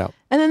check that out.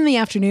 And then in the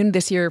afternoon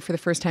this year, for the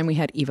first time, we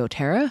had Evo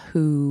Terra,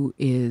 who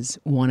is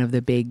one of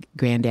the big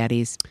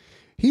granddaddies.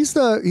 He's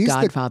the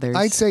Godfathers.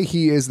 I'd say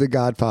he is the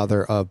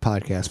godfather of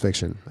podcast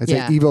fiction. I'd say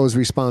Evo is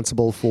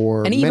responsible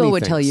for and many Evo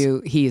would things. tell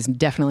you he is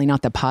definitely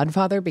not the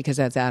podfather because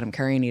that's Adam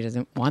Curry and he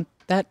doesn't want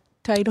that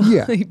title.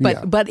 Yeah,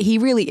 but he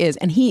really is,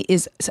 and he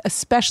is,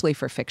 especially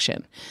for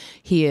fiction,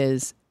 he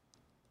is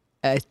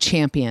a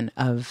champion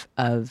of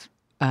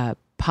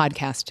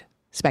podcast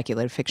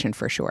speculative fiction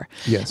for sure.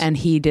 Yes, and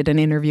he did an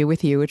interview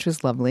with you, which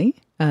was lovely.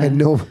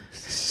 And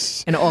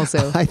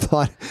also, I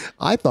thought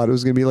it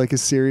was going to be like a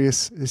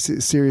serious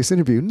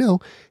interview. No,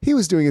 he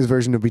was doing his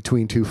version of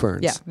Between Two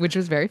Ferns. Yeah, which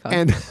was very fun.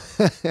 And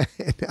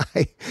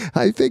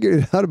I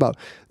figured it out about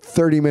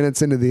 30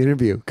 minutes into the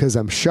interview because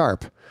I'm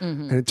sharp.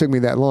 Mm-hmm. And it took me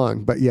that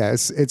long. But yeah,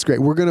 it's great.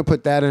 We're going to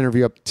put that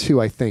interview up too,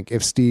 I think,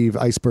 if Steve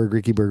Iceberg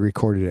Rickyberg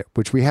recorded it,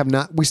 which we have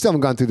not. We still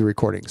haven't gone through the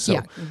recording.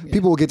 So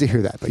people will get to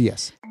hear that. But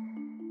yes.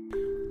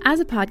 As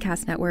a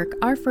podcast network,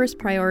 our first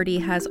priority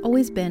has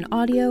always been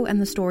audio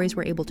and the stories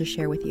we're able to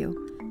share with you.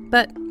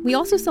 But we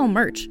also sell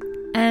merch,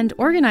 and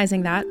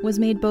organizing that was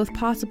made both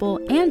possible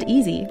and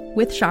easy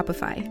with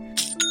Shopify.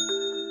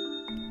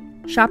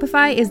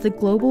 Shopify is the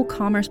global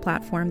commerce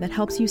platform that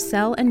helps you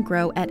sell and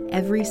grow at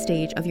every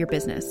stage of your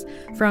business,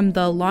 from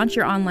the launch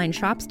your online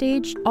shop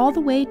stage all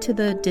the way to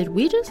the did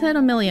we just hit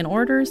 1 million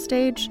orders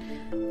stage.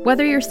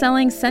 Whether you're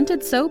selling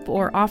scented soap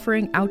or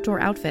offering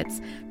outdoor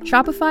outfits,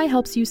 Shopify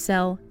helps you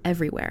sell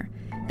everywhere.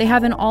 They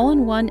have an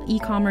all-in-one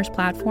e-commerce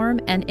platform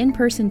and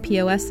in-person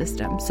POS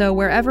system, so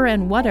wherever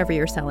and whatever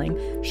you're selling,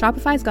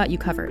 Shopify's got you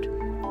covered.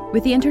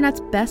 With the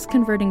internet's best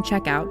converting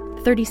checkout,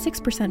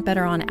 36%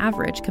 better on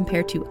average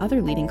compared to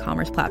other leading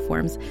commerce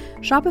platforms,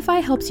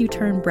 Shopify helps you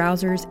turn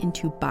browsers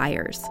into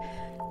buyers.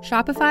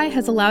 Shopify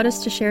has allowed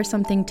us to share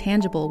something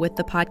tangible with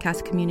the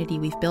podcast community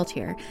we've built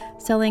here,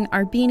 selling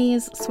our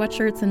beanies,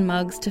 sweatshirts, and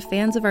mugs to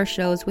fans of our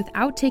shows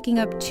without taking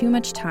up too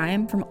much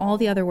time from all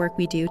the other work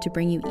we do to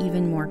bring you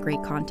even more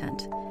great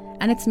content.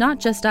 And it's not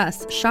just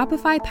us.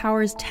 Shopify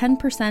powers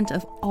 10%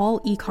 of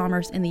all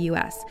e-commerce in the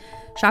US.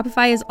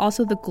 Shopify is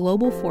also the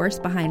global force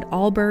behind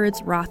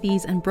Allbirds,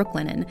 Rothy's, and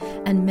Brooklinen,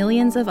 and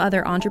millions of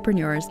other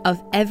entrepreneurs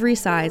of every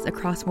size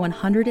across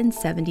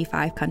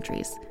 175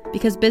 countries.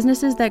 Because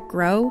businesses that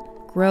grow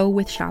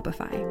with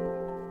Shopify.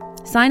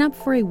 Sign up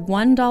for a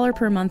 $1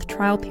 per month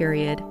trial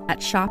period at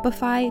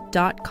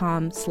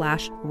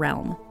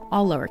shopify.com/realm,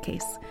 all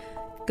lowercase.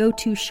 Go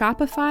to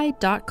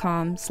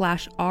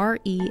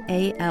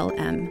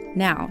shopify.com/REALM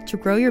now to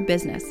grow your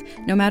business,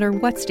 no matter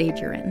what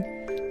stage you're in.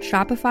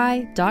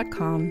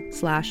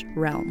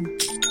 Shopify.com/realm.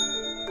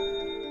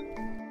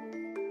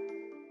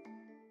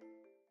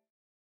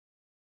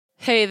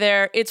 Hey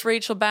there, it's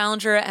Rachel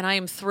Ballinger, and I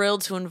am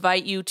thrilled to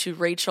invite you to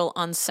Rachel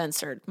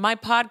Uncensored, my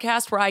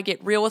podcast where I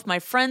get real with my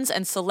friends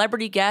and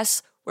celebrity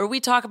guests, where we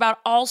talk about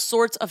all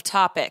sorts of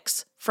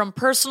topics. From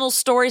personal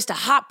stories to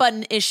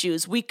hot-button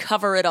issues, we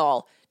cover it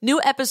all. New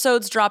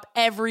episodes drop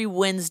every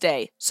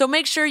Wednesday, so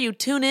make sure you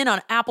tune in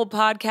on Apple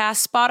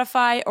Podcasts,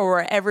 Spotify, or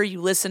wherever you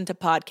listen to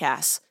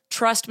podcasts.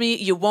 Trust me,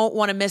 you won't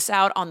want to miss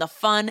out on the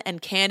fun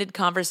and candid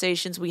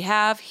conversations we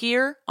have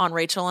here on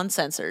Rachel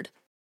Uncensored.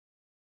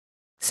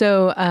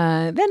 So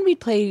then we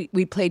played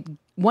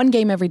one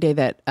game every day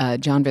that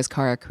John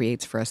Vizcarra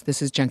creates for us.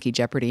 This is Junkie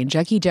Jeopardy. And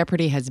Junkie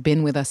Jeopardy has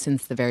been with us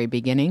since the very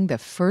beginning. The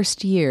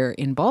first year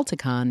in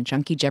Balticon,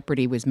 Junkie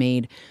Jeopardy was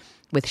made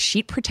with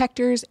sheet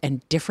protectors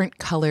and different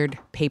colored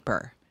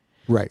paper.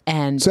 Right.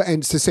 And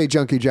to say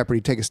Junkie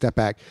Jeopardy, take a step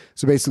back.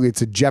 So basically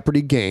it's a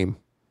Jeopardy game.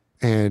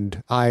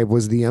 And I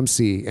was the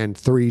MC, and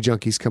 3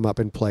 junkies come up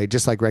and play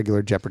just like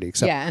regular Jeopardy.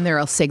 Except and they're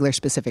all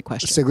Sigler-specific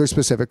questions.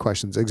 Sigler-specific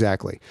questions,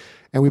 exactly.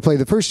 And we played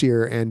the first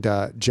year, and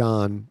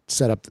John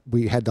set up,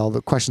 we had all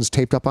the questions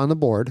taped up on the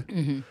board.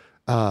 Mm-hmm.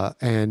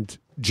 And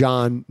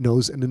John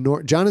knows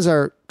John is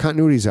our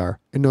continuity czar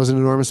and knows an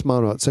enormous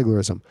amount about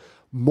Siglerism.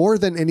 More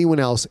than anyone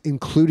else,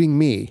 including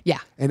me. Yeah.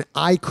 And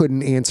I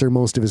couldn't answer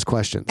most of his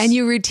questions. And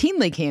you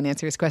routinely can't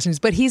answer his questions,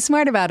 but he's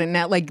smart about it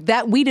now. Like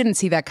that, we didn't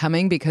see that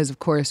coming because, of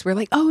course, we're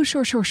like, oh,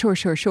 sure.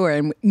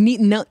 And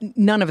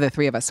none of the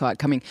three of us saw it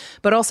coming.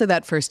 But also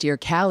that first year,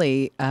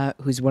 Callie,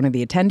 who's one of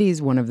the attendees,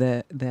 one of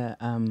the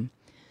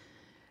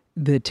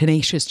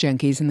tenacious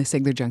junkies in the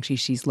Sigler Junkie,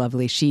 she's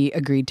lovely. She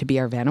agreed to be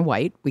our Vanna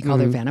White. We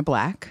called her Vanna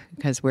Black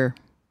because we're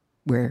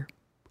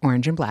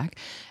orange and black.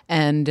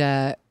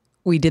 And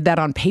we did that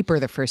on paper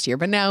the first year,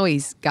 but now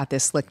he's got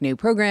this slick new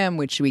program,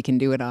 which we can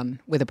do it on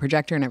with a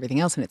projector and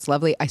everything else. And it's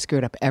lovely. I screw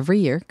it up every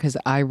year because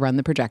I run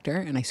the projector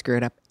and I screw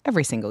it up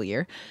every single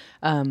year.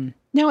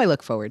 Now I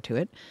look forward to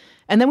it.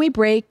 And then we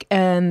break.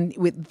 And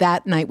with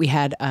that night we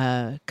had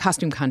a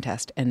costume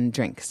contest and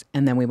drinks.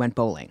 And then we went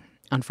bowling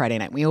on Friday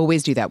night. We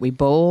always do that. We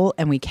bowl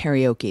and we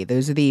karaoke.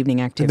 Those are the evening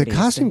activities. And the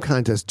costume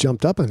contest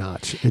jumped up a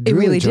notch. It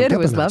really did. It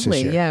was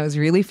lovely. Yeah, it was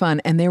really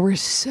fun. And there were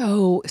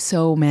so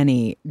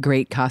many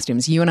great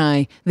costumes. You and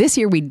I, this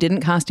year we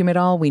didn't costume at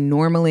all. We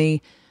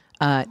normally,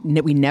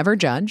 we never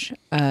judge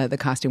the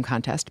costume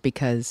contest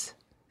because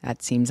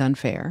that seems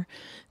unfair.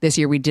 This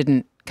year we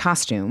didn't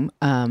costume,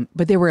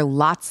 but there were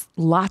lots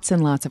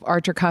and lots of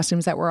Archer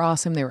costumes that were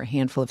awesome. There were a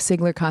handful of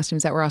Sigler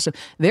costumes that were awesome.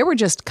 There were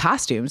just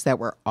costumes that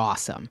were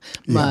awesome.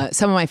 Yeah.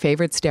 Some of my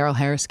favorites, Daryl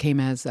Harris came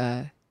as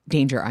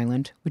Danger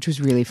Island, which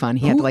was really fun.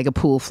 He had like a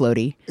pool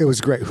floaty. It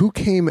was great. Who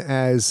came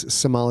as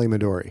Somali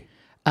Midori?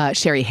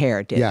 Sherry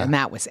Hare did, and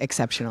that was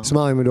exceptional.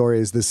 Somali Midori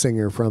is the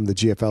singer from the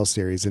GFL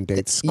series and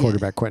dates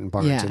quarterback Quentin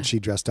Barnes, and she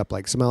dressed up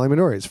like Somali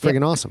Midori. It's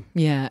friggin' awesome.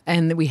 Yeah,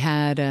 and we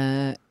had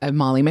a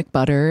Molly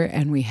McButter,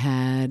 and we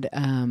had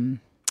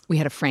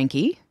a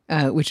Frankie,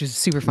 which was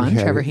super fun.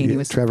 Trevor Haney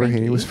was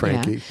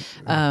Frankie.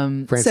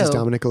 Yeah. Francis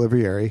Dominic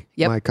Olivieri,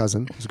 my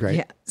cousin, was great.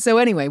 Yeah. So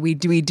anyway, we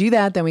do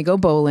that, then we go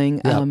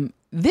bowling. Yep.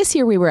 This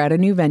year we were at a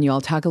new venue.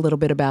 I'll talk a little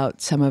bit about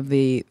some of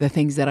the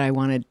things that I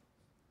want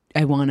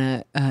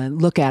to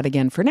look at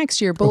again for next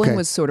year. Bowling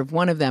was sort of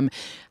one of them.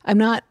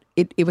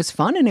 It was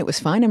fun and it was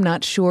fine. I'm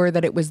not sure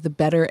that it was the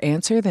better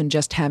answer than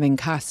just having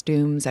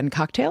costumes and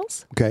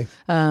cocktails. Okay.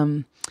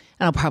 And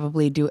I'll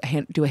probably do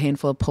a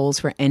handful of polls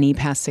for any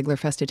past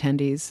Siglerfest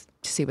attendees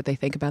to see what they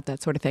think about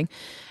that sort of thing.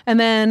 And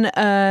then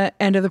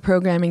end of the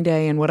programming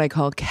day and what I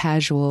call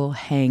casual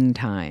hang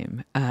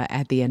time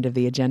at the end of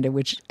the agenda,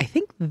 which I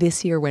think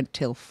this year went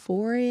till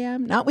 4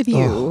 a.m. Not with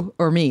you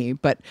or me,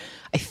 but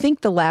I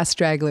think the last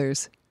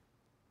stragglers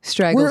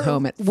straggled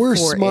home at 4-ish. We're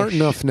smart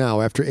enough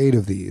now after 8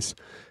 of these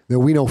that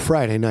we know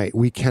Friday night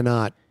we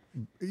cannot.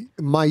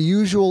 My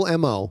usual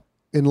MO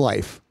in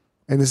life,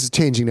 and this is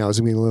changing now as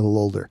I'm getting a little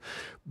older,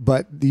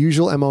 but the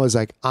usual MO is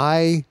like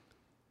I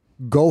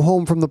go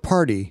home from the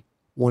party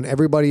when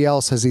everybody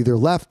else has either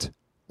left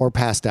or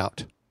passed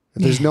out.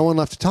 If there's no one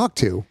left to talk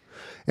to,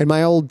 and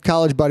my old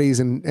college buddies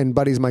and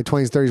buddies in my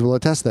 20s, 30s will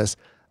attest this,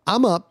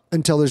 I'm up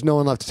until there's no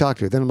one left to talk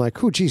to. Then I'm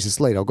like, oh, geez, it's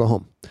late. I'll go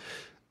home.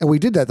 And we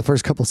did that the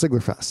first couple of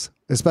Siglerfests,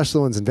 especially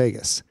the ones in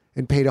Vegas,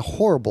 and paid a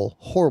horrible,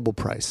 horrible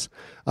price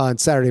on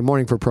Saturday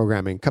morning for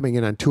programming, coming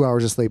in on 2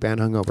 hours of sleep and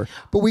hungover.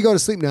 But we go to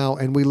sleep now,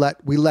 and we let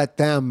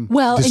them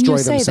destroy themselves. And you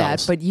say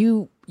that, but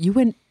you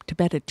went to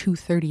bed at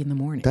 2:30 in the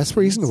morning. That's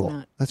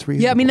reasonable. That's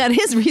reasonable. Yeah, I mean, that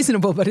is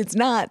reasonable, but it's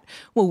not,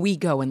 well, we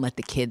go and let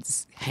the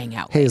kids hang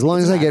out. Hey, as long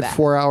as I get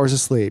 4 hours of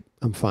sleep,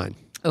 I'm fine.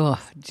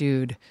 Oh,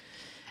 dude.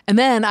 And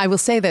then I will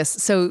say this.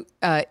 So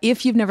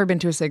if you've never been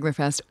to a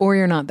Siglerfest or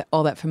you're not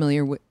all that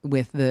familiar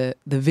with the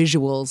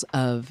visuals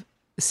of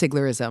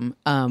Siglerism,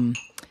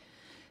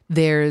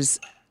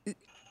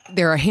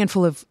 there are a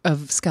handful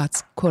of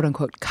Scott's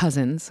quote-unquote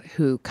cousins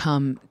who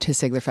come to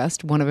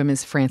Siglerfest. One of them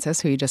is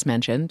Francis, who you just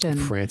mentioned.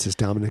 And Francis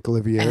Dominic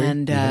Olivieri,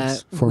 and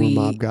former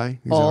mob guy.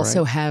 He's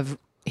also have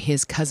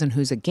his cousin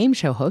who's a game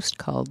show host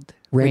called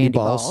Randy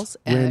Balls.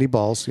 Randy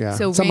Balls, yeah.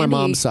 So it's on my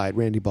mom's side,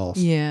 Randy Balls.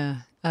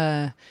 Yeah.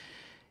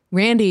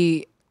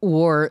 Randy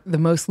wore the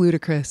most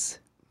ludicrous,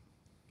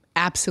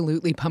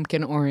 absolutely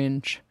pumpkin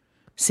orange,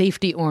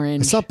 safety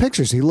orange. I saw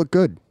pictures. He looked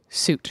good.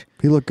 Suit.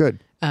 He looked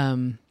good.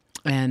 And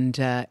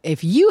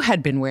if you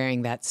had been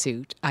wearing that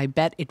suit, I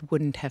bet it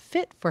wouldn't have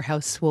fit for how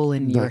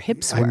swollen your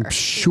hips were. I'm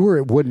sure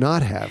it would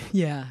not have.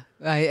 Yeah.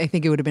 I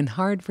think it would have been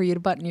hard for you to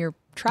button your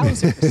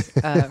trousers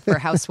for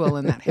how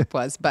swollen that hip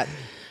was. But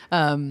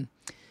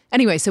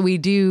anyway, so we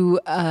do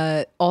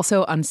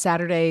also on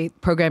Saturday,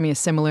 programming is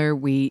similar.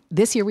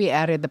 This year we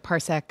added the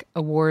Parsec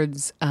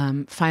Awards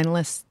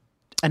finalists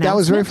announcement. That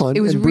was very fun.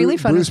 It was really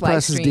fun. Bruce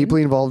Press is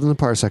deeply involved in the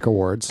Parsec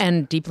Awards.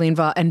 And deeply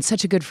involved, and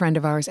such a good friend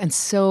of ours, and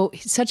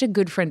such a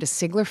good friend to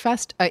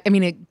Siglerfest. I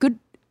mean,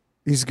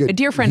 he's good. A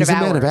dear friend of ours.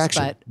 He's a man of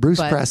action. Bruce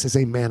Press is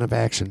a man of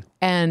action.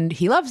 And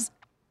he loves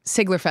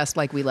Siglerfest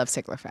like we love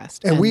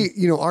Siglerfest. And we,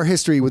 our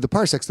history with the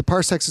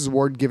Parsecs is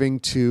award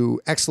giving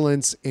to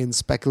excellence in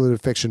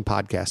speculative fiction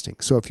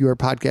podcasting. So if you are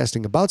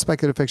podcasting about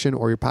speculative fiction,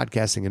 or you're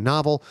podcasting a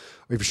novel,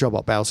 or if you're a show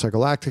about Battlestar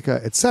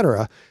Galactica,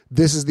 etc.,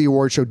 this is the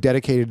award show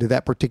dedicated to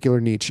that particular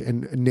niche.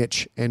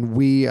 And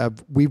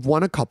we've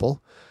won a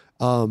couple.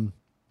 And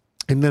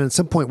then at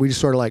some point we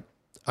just sort of like,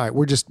 all right,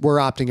 we're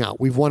opting out.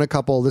 We've won a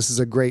couple. This is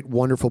a great,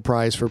 wonderful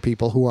prize for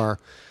people who are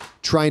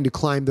trying to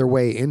climb their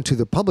way into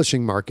the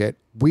publishing market.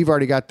 We've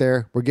already got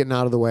there. We're getting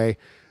out of the way.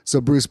 So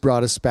Bruce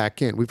brought us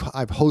back in.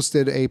 I've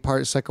hosted a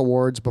Parsec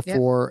Awards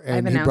before,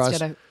 and he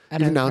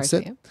announced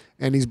it,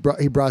 and he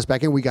brought us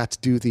back in. We got to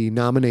do the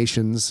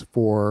nominations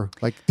for,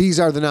 like, these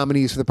are the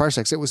nominees for the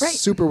Parsecs. It was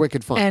super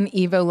wicked fun. And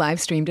Evo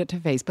live streamed it to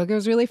Facebook. It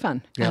was really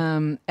fun.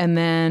 Yep. And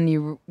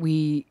then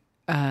we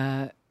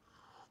did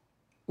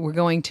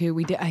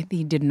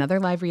another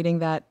live reading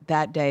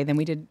that day. Then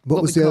we did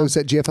was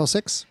that GFL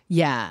 6?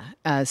 Yeah.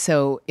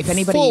 So if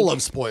anybody full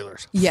of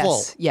spoilers.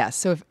 Yes.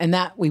 So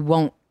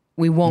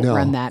we won't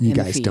run that. You in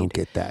the guys feed. don't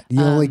get that.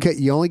 You only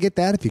get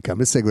that if you come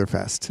to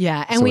Siglerfest.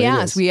 Yeah,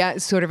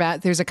 and so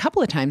there's a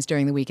couple of times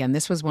during the weekend.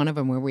 This was one of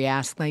them where we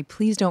asked, like,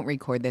 please don't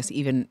record this.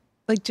 Even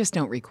like, just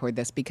don't record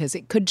this because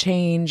it could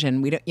change,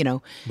 and we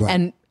don't,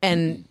 Right.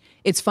 And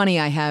it's funny.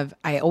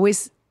 I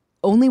always,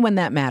 only when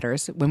that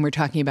matters, when we're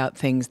talking about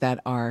things that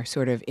are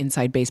sort of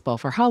inside baseball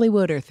for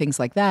Hollywood or things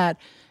like that,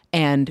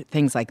 and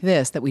things like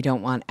this that we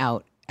don't want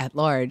out at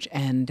large.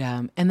 And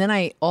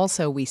then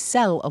we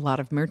sell a lot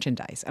of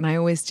merchandise. And I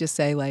always just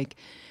say, like,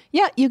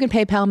 yeah, you can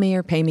PayPal me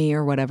or pay me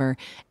or whatever.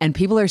 And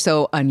people are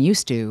so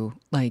unused to,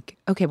 like,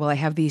 okay, well, I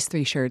have these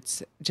 3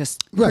 shirts,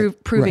 just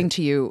proving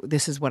to you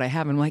this is what I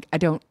have. And I'm like,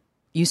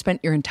 you spent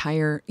your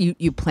entire,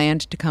 you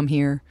planned to come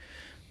here.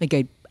 Like,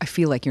 I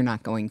feel like you're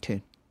not going to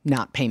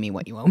not pay me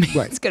what you owe me.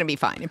 Right. It's going to be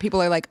fine. And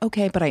people are like,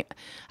 okay, but I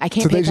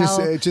can't PayPal.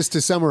 So just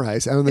to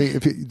summarize, I don't think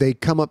if they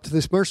come up to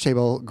this merch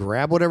table,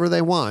 grab whatever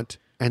they want,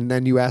 and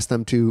then you ask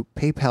them to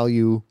PayPal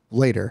you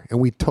later, and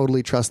we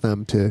totally trust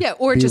them to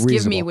or just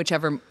reasonable.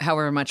 Give me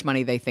however much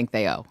money they think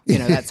they owe,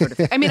 that sort of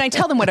thing. I mean, I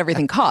tell them what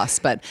everything costs,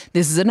 but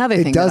this is another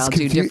thing that I'll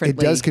do differently. It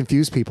does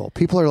confuse people.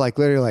 People are like,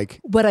 literally like,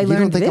 but I you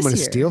learned don't think I'm going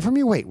to year. steal from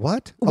you? Wait,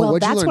 what? Well,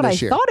 what'd you that's learn what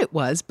this I year? thought it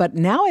was, but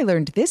now I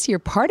learned this year,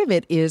 part of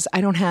it is I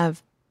don't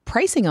have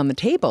pricing on the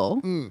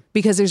table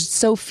because there's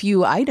so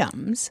few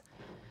items.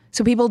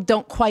 So people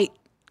don't quite,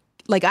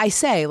 like I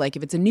say, like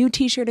if it's a new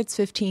t-shirt, it's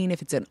 $15.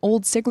 If it's an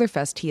old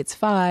Siglerfest tee, it's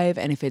 $5.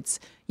 And if it's,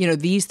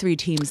 these 3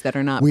 teams that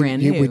are not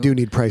brand new. We do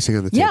need pricing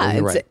on the table. Yeah,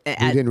 you're right. We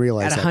didn't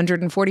realize at that.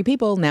 140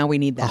 people, now we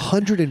need that.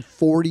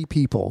 140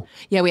 people?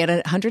 Yeah, we had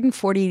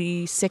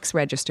 146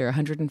 register,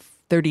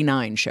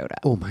 139 showed up.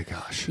 Oh my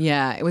gosh.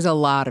 Yeah, it was a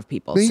lot of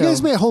people. Now, you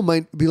guys may at home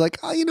might be like,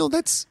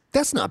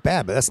 that's not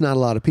bad, but that's not a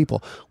lot of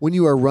people. When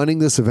you are running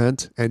this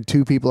event and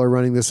 2 people are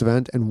running this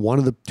event and one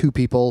of the 2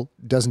 people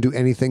doesn't do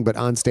anything but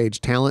on stage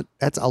talent,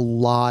 that's a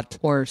lot.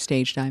 Or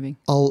stage diving.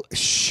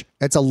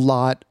 It's a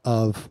lot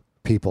of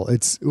people.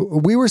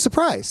 We were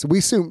surprised. We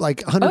assumed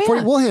like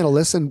 140, we'll handle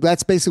this. And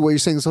that's basically what you're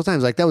saying this whole time.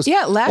 It's like that was,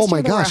 last oh my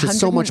year gosh, it's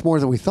so much more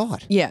than we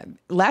thought. Yeah.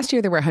 Last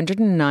year there were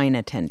 109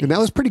 attendees. And that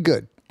was pretty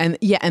good. And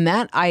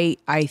that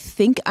I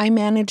think I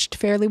managed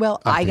fairly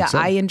well.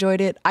 I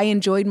enjoyed it. I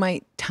enjoyed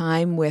my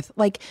time with,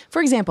 like,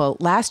 for example,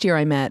 last year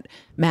I met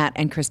Matt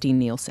and Christine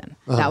Nielsen.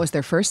 That was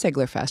their first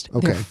Siglerfest.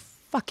 Okay. They're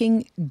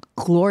fucking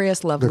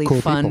glorious, lovely,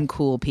 cool fun, people.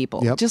 Cool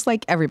people. Yep. Just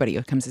like everybody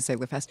who comes to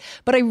Siglerfest.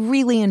 But I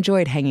really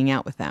enjoyed hanging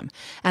out with them.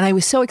 And I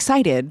was so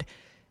excited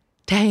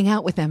to hang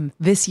out with them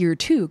this year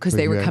too, because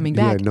they were coming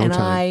back. No and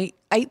time.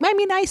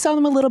 I saw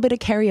them a little bit at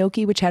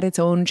karaoke, which had its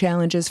own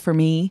challenges for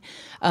me.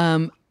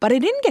 But I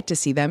didn't get to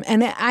see them.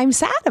 And I'm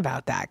sad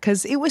about that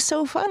because it was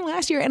so fun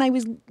last year. And I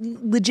was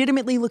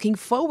legitimately looking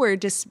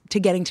forward to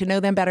getting to know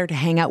them better, to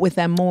hang out with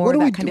them more.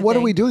 What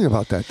are we doing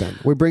about that then?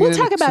 We'll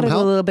talk about it a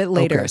little bit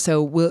later. Okay.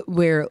 So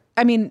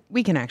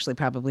we can actually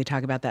probably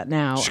talk about that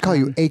now. I should call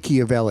you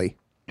Machiavelli.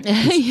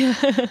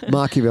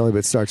 Machiavelli,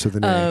 but starts with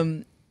an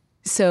A.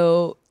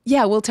 So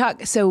we'll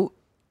talk. So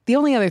the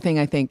only other thing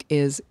I think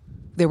is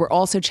there were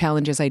also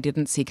challenges I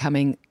didn't see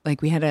coming.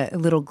 Like we had a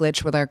little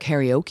glitch with our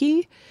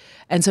karaoke.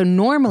 And so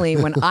normally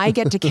when I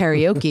get to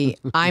karaoke,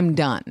 I'm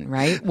done,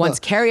 right? Once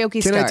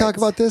karaoke starts. Can I talk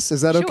about this?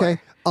 Is that Sure. okay?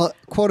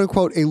 Quote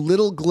unquote, a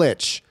little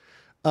glitch.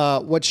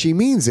 What she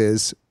means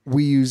is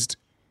we used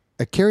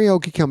a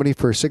karaoke company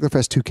for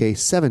Siglerfest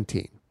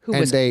 2K17. Who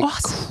was they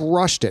awesome.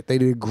 crushed it. They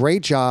did a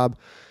great job.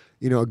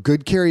 A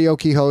good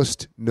karaoke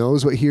host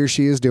knows what he or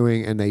she is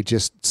doing, and they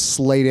just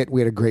slayed it.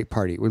 We had a great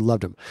party. We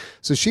loved them.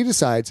 So she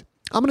decides,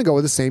 I'm going to go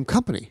with the same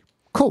company.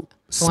 Cool.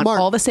 Smart. Want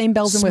all the same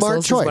bells and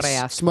whistles choice. Is what I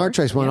asked Smart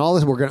for. choice. Want all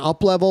this. We're going to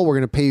up level. We're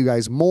going to pay you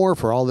guys more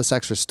for all this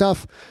extra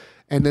stuff.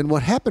 And then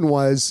what happened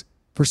was,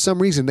 for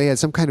some reason, they had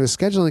some kind of a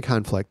scheduling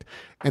conflict.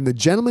 And the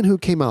gentleman who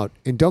came out,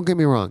 and don't get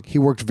me wrong, he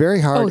worked very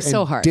hard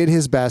and did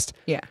his best.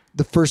 Yeah.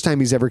 The first time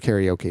he's ever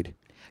karaoke'd.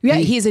 Yeah,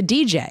 he's a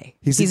DJ.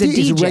 He's a DJ.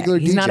 He's a regular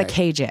DJ. He's not a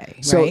KJ,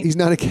 right? So he's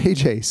not a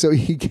KJ. So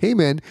he came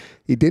in.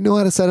 He didn't know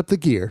how to set up the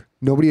gear.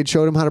 Nobody had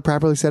showed him how to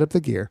properly set up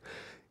the gear.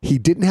 He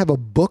didn't have a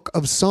book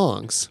of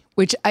songs.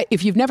 Which,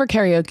 if you've never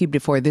karaoke'd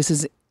before,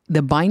 the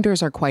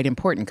binders are quite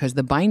important because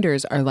the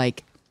binders are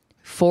like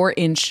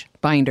 4-inch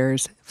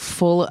binders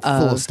full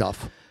of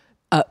stuff.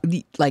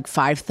 Like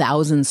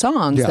 5,000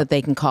 songs that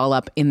they can call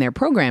up in their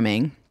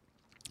programming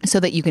so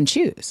that you can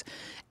choose.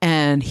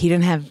 And he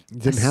didn't have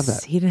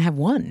that. He didn't have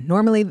one.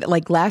 Normally,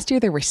 like last year,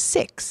 there were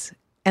 6.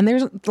 And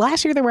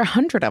last year there were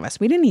 100 of us.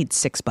 We didn't need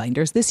 6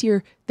 binders. This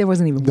year there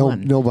wasn't even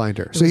one. No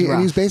binder. So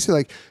he's basically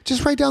like,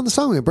 just write down the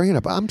song and bring it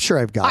up. I'm sure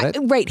I've got it.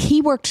 Right.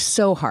 He worked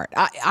so hard.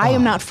 I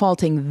am not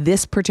faulting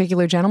this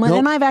particular gentleman. Nope.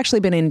 And I've actually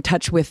been in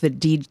touch with the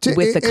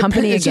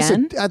company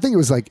again. I think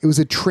it was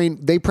a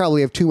train. They probably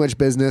have too much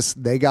business.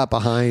 They got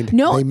behind.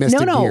 They missed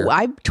a gear.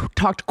 I've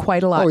talked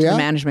quite a lot to the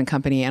management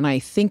company, and I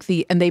think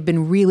and they've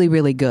been really,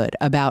 really good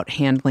about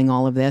handling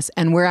all of this.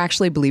 And we're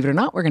actually, believe it or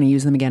not, we're going to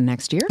use them again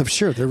next year. I'm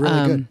sure they're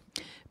really good.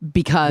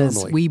 Because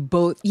normally. we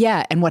both,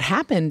 and what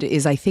happened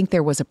is I think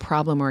there was a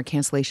problem or a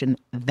cancellation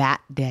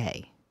that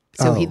day.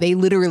 So they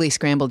literally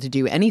scrambled to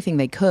do anything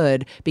they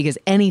could because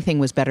anything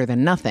was better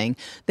than nothing.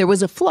 There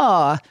was a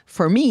flaw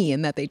for me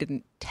in that they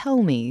didn't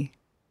tell me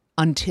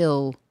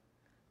until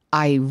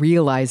I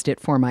realized it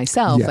for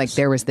myself. Yes. Like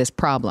there was this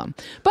problem.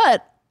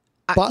 But,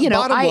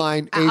 bottom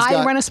line,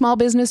 I run a small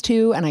business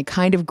too, and I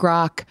kind of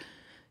grok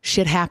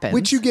shit happens.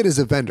 Which you get as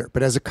a vendor.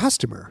 But as a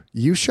customer,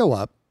 you show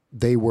up,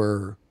 they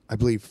were, I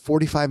believe,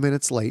 45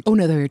 minutes late. Oh,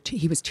 no,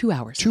 he was 2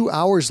 hours. 2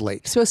 hours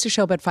late. Supposed to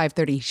show up at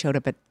 5:30. He showed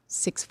up at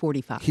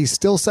 6:45. He's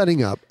still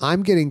setting up.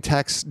 I'm getting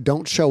texts,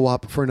 don't show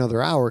up for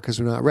another hour because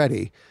we're not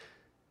ready.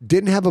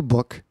 Didn't have a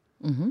book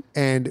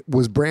and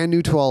was brand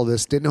new to all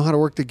this, didn't know how to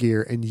work the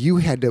gear. And you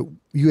had to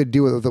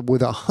do it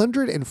with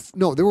 100 and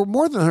there were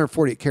more than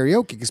 140 at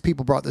karaoke because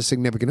people brought their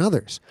significant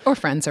others. Or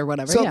friends or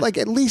whatever. So like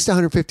at least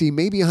 150,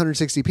 maybe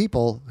 160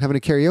 people having a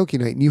karaoke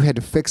night, and you had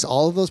to fix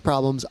all of those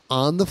problems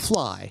on the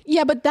fly.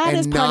 Yeah, but that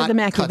is part of the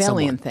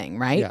Machiavellian thing,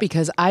 right? Yeah.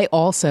 Because I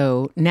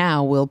also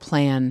now will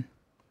plan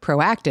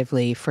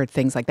proactively for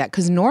things like that.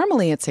 Because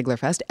normally at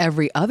Siglerfest,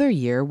 every other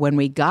year when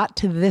we got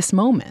to this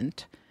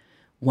moment,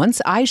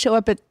 once I show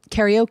up at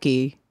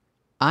karaoke,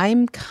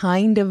 I'm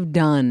kind of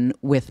done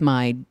with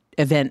my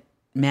event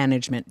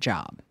management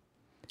job.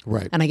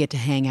 Right. And I get to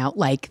hang out.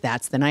 Like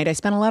that's the night I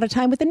spent a lot of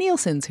time with the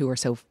Nielsen's, who are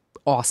so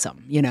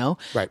awesome,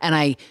 Right. And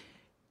I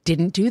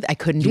didn't do that. I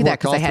couldn't do that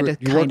because I had to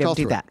kind of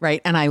do that.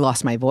 Right. And I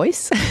lost my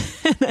voice,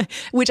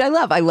 which I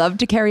love. I love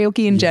to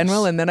karaoke in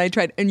general. And then I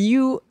tried, and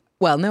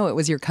well, no, it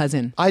was your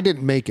cousin. I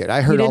didn't make it.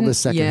 I heard all this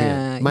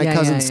secondhand. My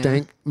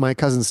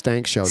cousin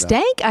Stank showed up.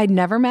 Stank I'd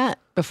never met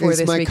before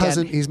this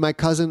weekend. He's my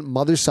cousin,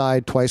 mother's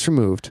side, twice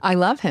removed. I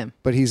love him.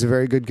 But he's a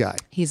very good guy.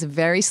 He's a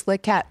very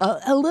slick cat.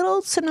 A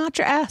little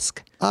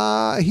Sinatra-esque.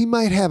 He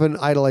might have an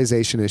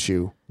idolization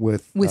issue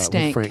with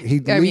Stank. With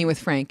Frank. With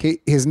Frank.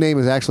 His name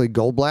is actually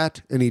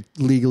Goldblatt, and he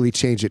legally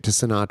changed it to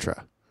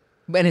Sinatra.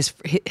 And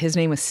his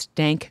name was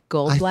Stank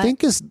Goldblatt? I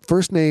think his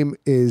first name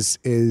is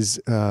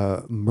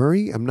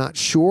Murray. I'm not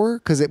sure,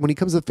 because when he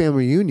comes to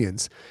family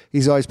reunions,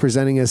 he's always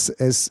presenting as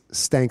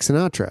Stank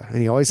Sinatra,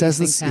 and he always has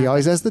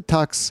the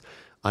tux,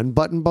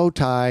 unbuttoned bow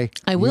tie.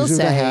 I will say,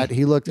 the hat.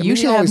 You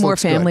should have more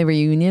family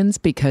reunions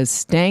because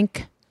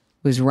Stank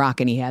was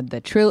rocking. He had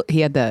the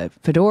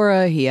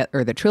fedora,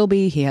 or the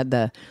trilby. He had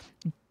the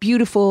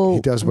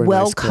beautiful,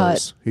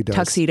 well-cut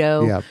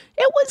tuxedo. Yeah.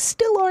 It was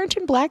still orange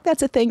and black.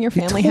 That's a thing your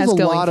family has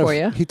going for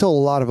you. He told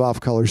a lot of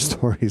off-color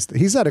stories.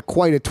 He's had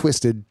quite a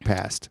twisted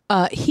past.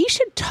 He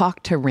should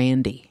talk to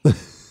Randy.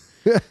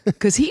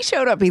 Because he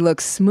showed up, he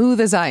looked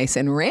smooth as ice,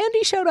 and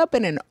Randy showed up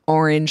in an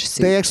orange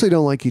suit. They actually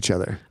don't like each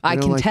other. I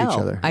can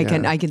tell.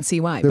 I can see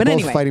why. They're but both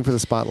anyway, fighting for the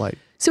spotlight.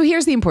 So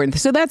here's the important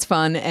thing. So that's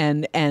fun,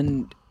 and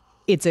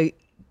it's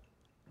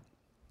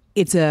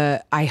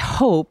I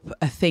hope,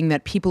 a thing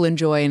that people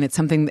enjoy, and it's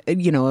something,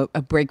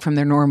 a break from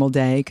their normal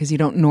day, because you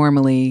don't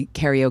normally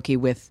karaoke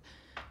with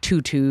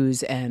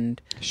tutus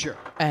and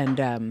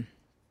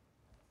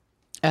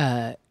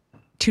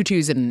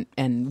tutus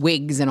and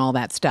wigs and all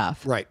that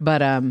stuff. Right.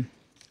 But I'm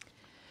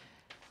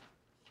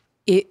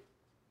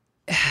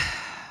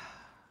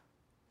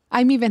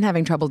even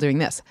having trouble doing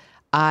this.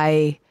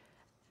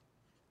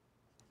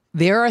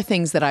 There are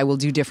things that I will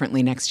do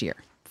differently next year,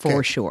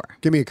 for sure.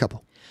 Give me a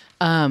couple.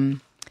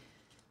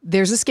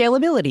 There's a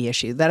scalability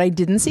issue that I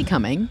didn't see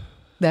coming.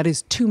 That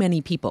is too many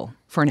people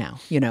for now,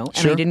 and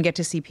I didn't get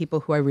to see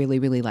people who I really,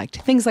 really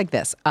liked. Things like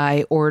this.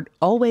 I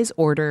always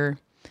order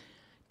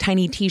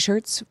tiny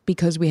T-shirts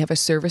because we have a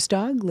service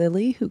dog,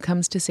 Lily, who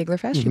comes to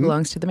Siglerfest. She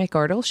belongs to the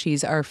McArdle.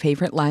 She's our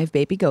favorite live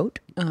baby goat.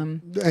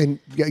 And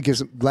I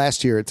guess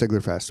last year at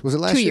Siglerfest, was it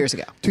last year? 2 years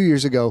ago. 2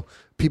 years ago,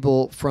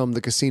 people from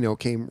the casino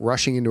came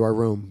rushing into our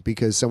room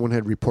because someone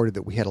had reported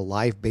that we had a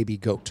live baby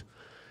goat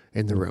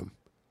in the room.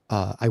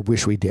 I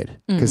wish we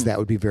did, because that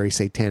would be very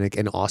satanic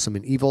and awesome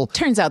and evil.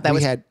 Turns out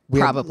we had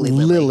probably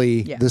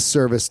Lily, the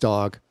service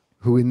dog,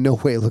 who in no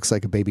way looks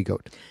like a baby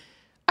goat.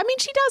 I mean,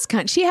 she does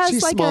she has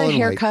She's like a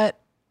haircut.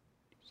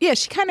 Yeah,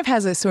 she kind of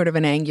has a sort of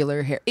an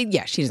angular hair.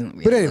 Yeah, she doesn't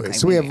really. But anyway,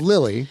 so we have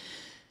Lily.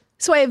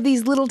 So I have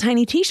these little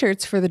tiny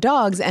T-shirts for the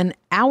dogs, and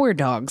our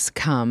dogs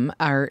come.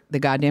 The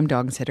goddamn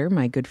dog sitter,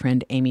 my good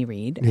friend Amy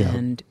Reed,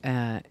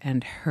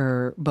 and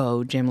her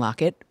beau Jim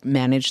Lockett,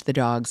 manage the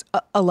dogs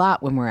a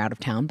lot when we're out of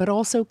town, but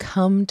also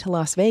come to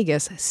Las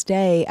Vegas,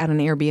 stay at an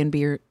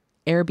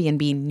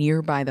Airbnb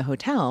nearby the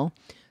hotel,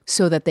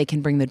 so that they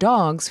can bring the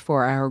dogs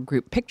for our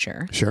group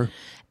picture. Sure.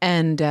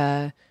 And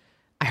I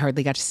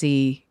hardly got to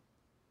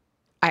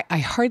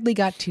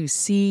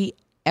see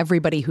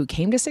everybody who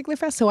came to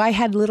Siglerfest. So I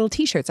had little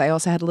T-shirts. I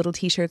also had little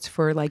T-shirts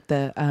for like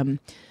the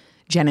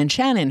Jen and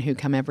Shannon who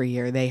come every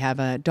year. They have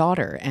a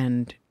daughter,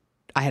 and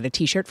I had a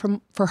T-shirt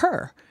for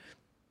her.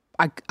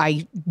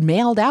 I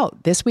mailed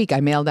out this week. I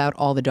mailed out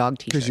all the dog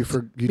T-shirts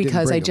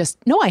because I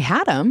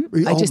had them.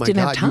 I just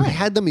didn't have time. You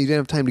had them. You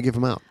didn't have time to give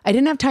them out. I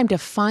didn't have time to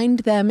find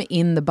them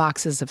in the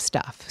boxes of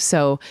stuff.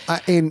 So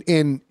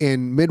in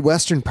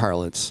Midwestern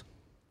parlance,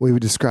 we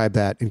would describe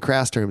that in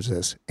crass terms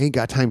as ain't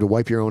got time to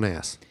wipe your own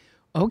ass.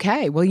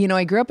 Okay. Well,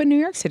 I grew up in New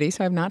York City,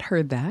 so I've not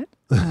heard that.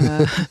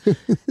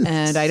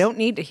 And I don't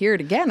need to hear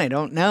it again. I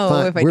don't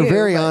know if I do. We're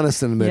very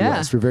honest in the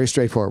Midwest. Yeah. We're very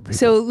straightforward people.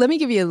 So let me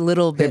give you a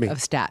little bit of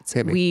stats.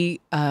 We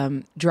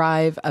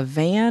drive a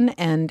van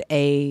and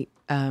a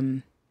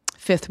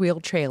fifth wheel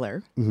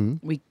trailer.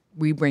 Mm-hmm.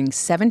 We bring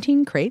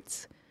 17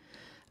 crates,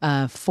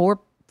 four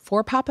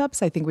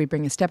pop-ups. I think we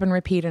bring a step and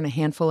repeat and a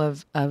handful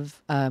of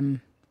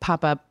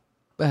pop-up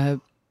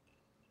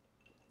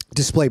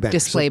display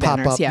banners.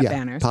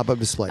 Banners. Pop-up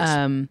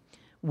displays.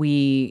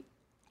 We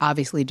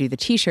obviously do the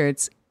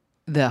T-shirts.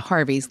 The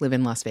Harveys live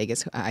in Las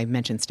Vegas. I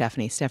mentioned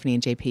Stephanie. Stephanie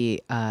and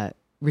JP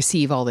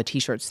receive all the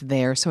T-shirts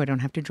there, so I don't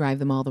have to drive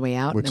them all the way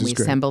out. Which and then we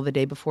great. assemble the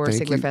day before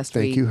Siglerfest.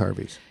 Thank you,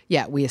 Harveys.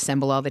 Yeah, we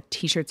assemble all the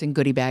T-shirts and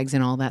goodie bags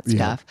and all that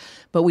stuff.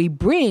 But we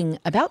bring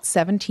about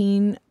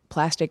 17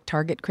 plastic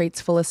Target crates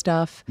full of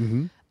stuff,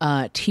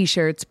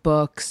 T-shirts,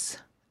 books,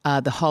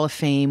 the Hall of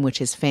Fame,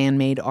 which is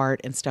fan-made art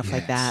and stuff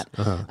like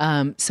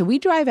that. So we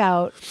drive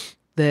out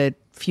the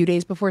few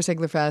days before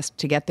Siglerfest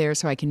to get there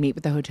so I can meet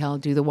with the hotel,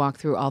 do the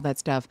walkthrough, all that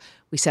stuff.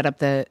 We set up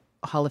the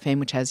Hall of Fame,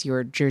 which has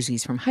your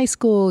jerseys from high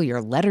school,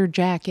 your letter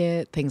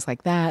jacket, things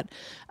like that.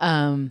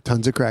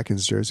 Tons of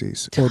Kraken's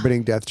jerseys,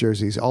 Orbiting Death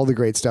jerseys, all the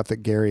great stuff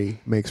that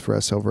Gary makes for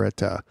us over at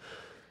the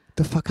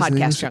fuck is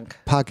Podcast Junk.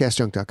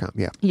 Podcastjunk.com.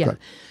 Yeah.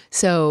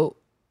 So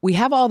we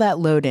have all that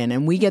load in,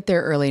 and we get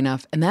there early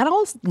enough, and that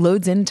all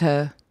loads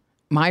into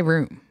my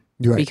room.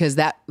 Right. Because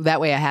that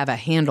way I have a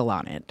handle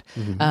on it.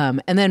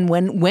 Mm-hmm. And then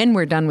when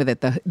we're done with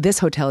it, this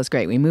hotel is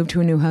great. We moved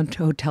to a new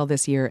hotel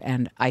this year,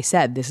 and I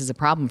said, this is a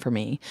problem for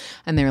me.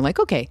 And they were like,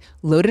 okay,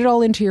 load it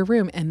all into your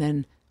room. And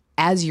then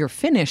as you're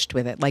finished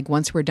with it, like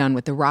once we're done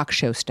with the rock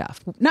show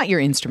stuff, not your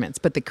instruments,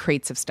 but the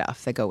crates of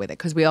stuff that go with it.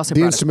 Because we also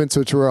the instruments,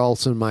 which were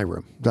also in my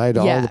room. I had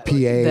all the PA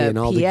and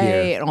all the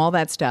gear. And all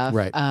that stuff.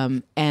 Right.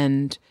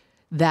 And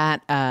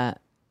that...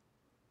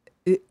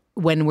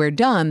 when we're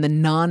done, the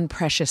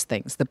non-precious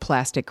things, the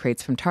plastic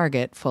crates from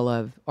Target full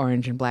of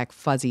orange and black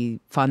fuzzy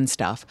fun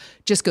stuff,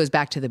 just goes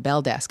back to the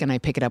bell desk, and I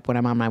pick it up when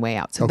I'm on my way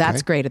out. So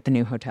that's great at the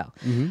new hotel.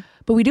 Mm-hmm.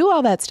 But we do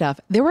all that stuff.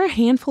 There were a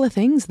handful of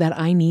things that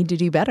I need to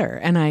do better,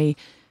 and I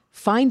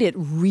find it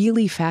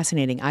really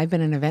fascinating. I've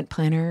been an event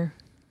planner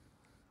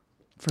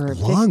for a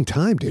long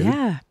time, dude.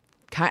 Yeah.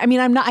 I mean,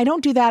 I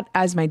don't do that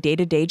as my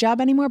day-to-day job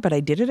anymore, but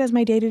I did it as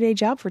my day-to-day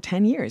job for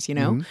 10 years,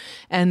 Mm-hmm.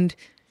 And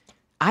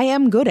I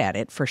am good at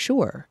it for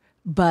sure.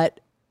 But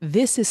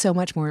this is so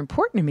much more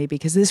important to me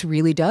because this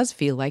really does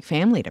feel like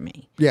family to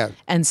me. Yeah.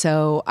 And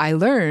so I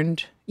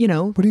learned,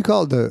 What do you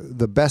call it?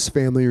 The best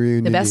family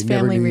reunion. The best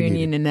family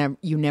reunion and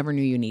you never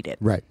knew you needed.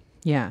 Right.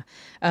 Yeah.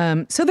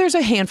 So there's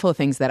a handful of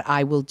things that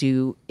I will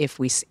do if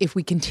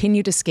we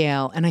continue to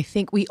scale. And I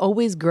think we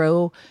always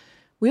grow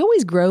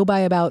by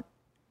about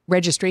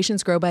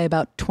registrations grow by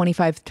about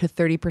 25 to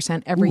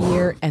 30% every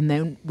year. And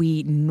then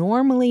we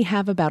normally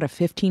have about a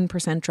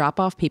 15% drop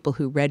off people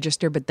who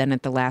register, but then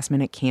at the last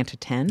minute can't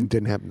attend. It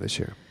didn't happen this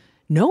year.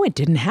 No, it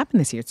didn't happen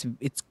this year.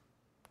 It's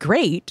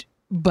great,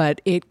 but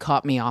it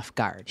caught me off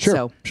guard.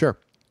 Sure.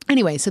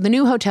 Anyway, so the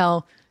new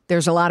hotel,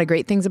 there's a lot of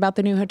great things about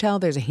the new hotel.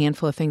 There's a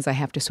handful of things I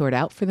have to sort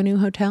out for the new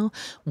hotel.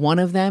 One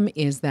of them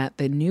is that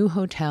the new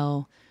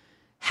hotel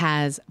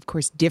has, of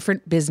course,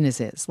 different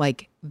businesses,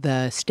 like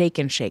the Steak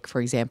and Shake, for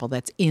example,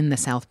 that's in the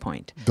South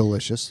Point.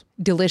 Delicious,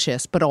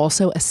 but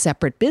also a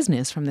separate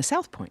business from the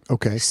South Point.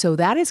 Okay. So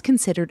that is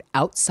considered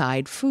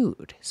outside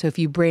food. So if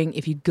you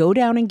go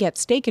down and get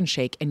Steak and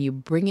Shake and you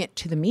bring it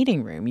to the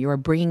meeting room, you are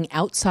bringing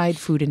outside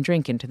food and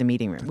drink into the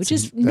meeting room, which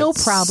is no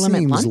problem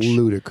at lunch. Seems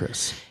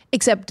ludicrous.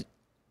 Except,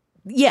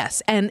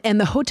 yes, and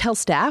the hotel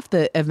staff,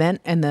 the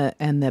event and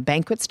the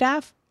banquet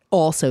staff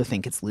also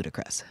think it's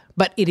ludicrous,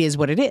 but it is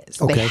what it is.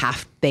 Okay.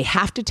 They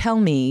have to tell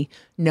me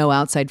no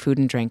outside food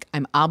and drink.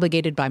 I'm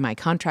obligated by my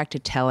contract to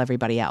tell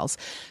everybody else.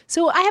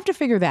 So I have to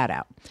figure that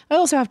out. I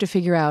also have to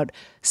figure out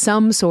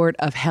some sort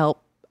of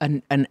help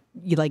and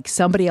like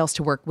somebody else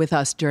to work with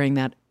us during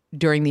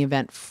the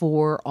event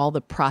for all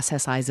the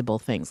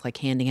processizable things like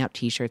handing out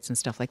T-shirts and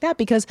stuff like that.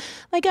 Because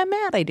like I'm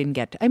mad I didn't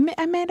get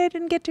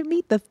to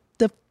meet the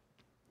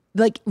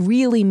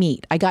really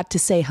meet. I got to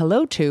say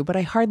hello to, but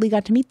I hardly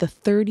got to meet the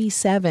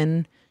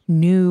 37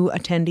 new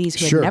attendees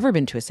who had never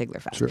been to a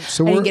Siglerfest. Sure.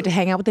 So I didn't get to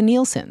hang out with the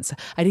Nielsen's.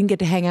 I didn't get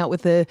to hang out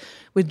with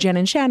Jen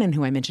and Shannon,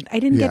 who I mentioned. I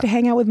didn't get to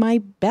hang out with my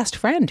best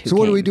friend who So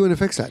what came. are we doing to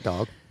fix that,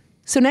 dog?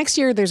 So next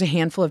year, there's a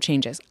handful of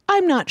changes.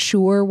 I'm not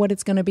sure what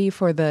it's going to be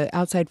for the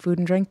outside food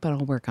and drink, but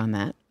I'll work on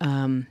that.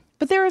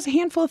 But there is a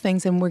handful of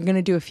things, and we're going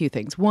to do a few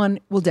things. One,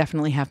 we'll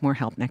definitely have more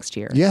help next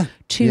year. Yeah.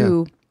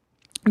 Two,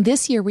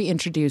 this year we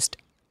introduced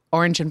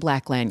orange and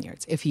black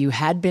lanyards. If you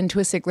had been to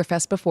a Sigler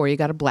Fest before, you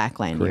got a black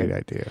lanyard. Great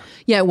idea.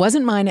 Yeah, it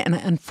wasn't mine, and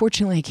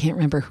unfortunately, I can't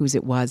remember whose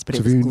it was, but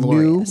it was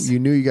glorious. You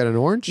knew you got an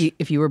orange?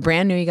 If you were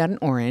brand new, you got an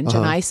orange.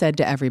 And I said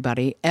to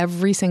everybody,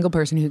 every single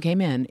person who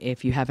came in,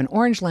 if you have an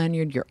orange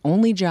lanyard, your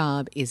only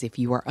job is if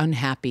you are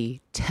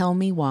unhappy, tell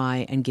me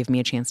why and give me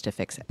a chance to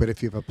fix it. But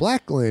if you have a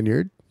black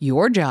lanyard...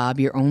 Your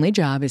only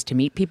job is to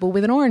meet people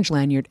with an orange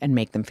lanyard and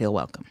make them feel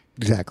welcome.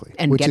 Exactly.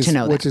 And get to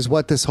know them. Which is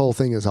what this whole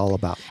thing is all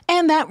about.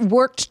 And that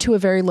worked to a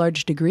very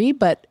large degree,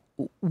 but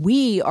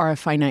we are a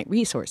finite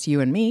resource, you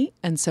and me.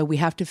 And so we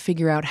have to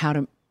figure out how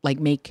to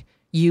make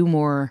you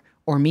more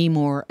or me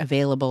more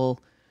available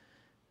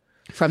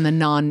from the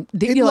non...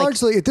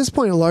 At this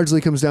point, it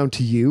largely comes down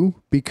to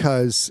you,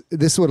 because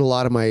this is what a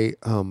lot of my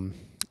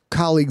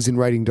colleagues in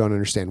writing don't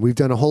understand. We've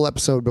done a whole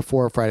episode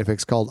before Friday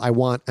Fix called I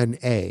Want an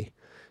A.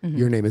 Mm-hmm.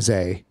 Your name is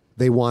A.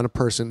 They want a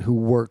person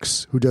who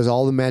does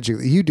all the magic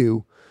that you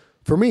do.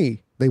 For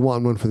me, they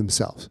want one for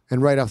themselves.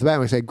 And right off the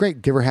bat, I say,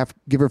 great, give her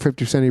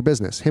 50% of your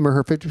business, him or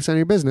her 50% of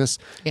your business,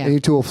 and you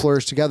two will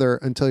flourish together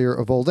until you're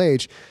of old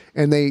age.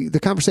 And the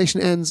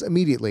conversation ends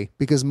immediately,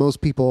 because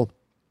most people,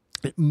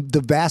 the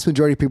vast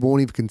majority of people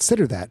won't even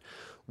consider that.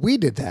 We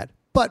did that.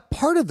 But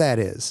part of that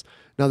is,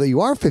 now that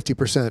you are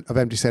 50% of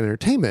Empty Set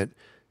Entertainment,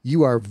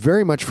 you are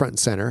very much front and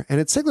center.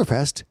 And at Sigler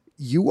Fest,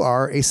 you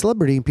are a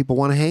celebrity and people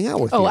want to hang out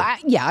with you.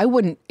 I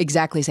wouldn't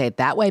exactly say it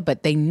that way,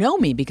 but they know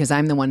me because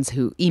I'm the one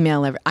who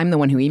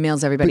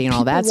emails everybody and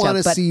all that stuff. People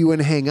want to see you and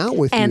hang out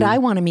with you. And I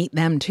want to meet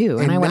them too.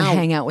 And I want to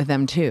hang out with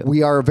them too.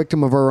 We are a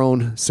victim of our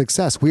own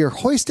success. We are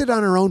hoisted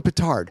on our own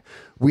petard.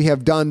 We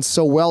have done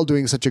so well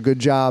doing such a good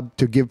job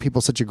to give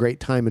people such a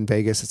great time in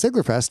Vegas at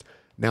Sigler Fest.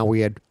 Now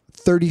we had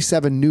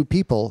 37 new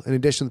people in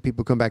addition to the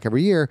people who come back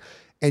every year.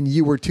 And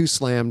you were too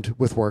slammed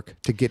with work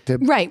to get to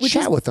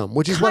chat with them,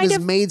 which is what has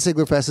made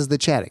Sigler Fest is the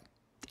chatting.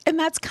 And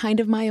that's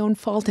kind of my own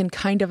fault and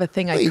kind of a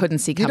thing I couldn't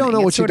see coming. You don't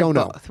know what you don't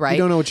know. Both, right? You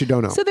don't know what you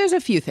don't know. So there's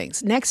a few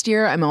things. Next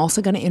year, I'm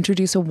also going to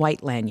introduce a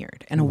white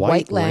lanyard. And a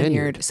white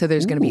lanyard. So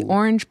there's going to be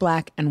orange,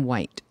 black, and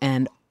white.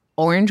 And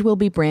orange will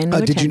be brand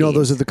new Did you know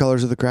those are the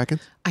colors of the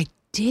Kraken? I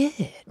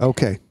did.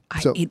 Okay.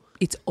 So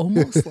it's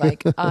almost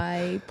like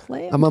I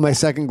play. I'm on my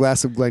second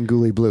glass of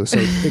Glengooley Blue, so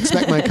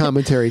expect my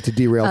commentary to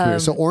derail here.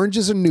 So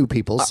oranges are new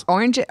peoples.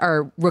 Orange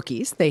are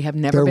rookies. They have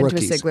never been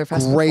rookies. to a Sigler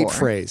Fest Great before.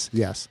 phrase,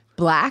 yes.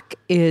 Black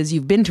is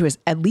you've been to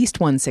at least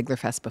one Sigler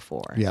Fest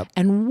before. Yep.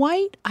 And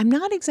white, I'm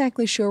not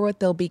exactly sure what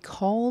they'll be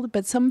called,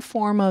 but some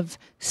form of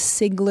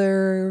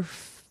Sigler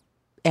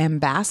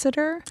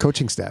ambassador.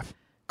 Coaching staff.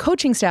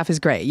 Coaching staff is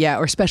great, yeah,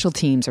 or special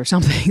teams or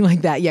something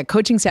like that. Yeah,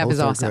 coaching staff is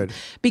awesome. Good.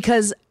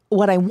 Because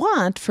what I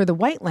want for the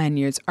white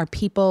lanyards are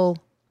people,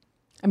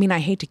 I mean, I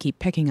hate to keep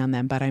picking on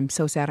them, but I'm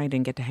so sad I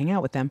didn't get to hang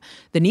out with them.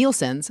 The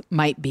Nielsen's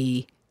might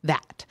be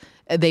that.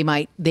 They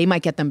might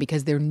get them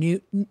because they're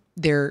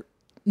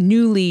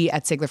newly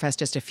at Sigler Fest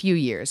just a few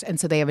years, and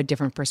so they have a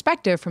different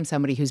perspective from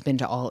somebody who's been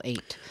to all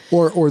 8.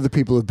 Or the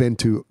people who've been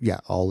to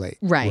all 8.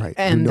 Right.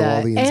 And know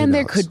all the ins and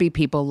there outs. could be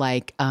people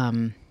like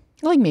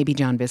maybe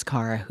John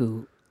Vizcarra,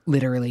 who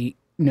literally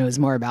knows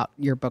more about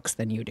your books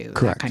than you do,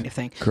 Correct. that kind of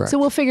thing. Correct. So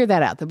we'll figure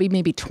that out. There'll be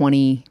maybe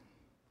 20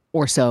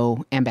 or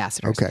so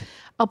ambassadors. Okay.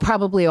 I'll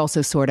probably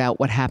also sort out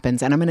what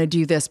happens. And I'm going to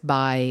do this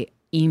by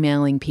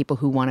emailing people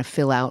who want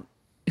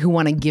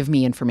to give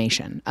me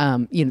information.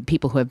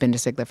 People who have been to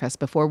Sigler Fest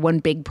before. One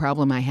big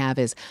problem I have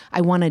is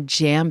I want to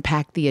jam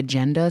pack the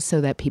agenda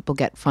so that people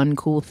get fun,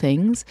 cool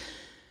things,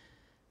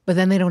 but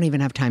then they don't even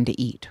have time to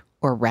eat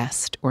or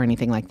rest or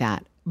anything like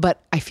that.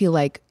 But I feel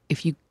like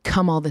if you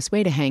come all this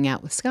way to hang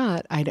out with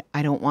Scott, I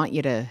don't want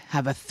you to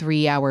have a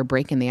 3-hour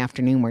break in the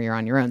afternoon where you're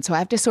on your own. So I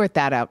have to sort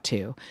that out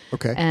too.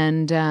 Okay.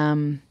 And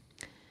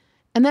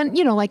then,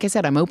 like I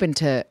said, I'm open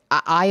to,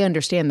 I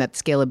understand that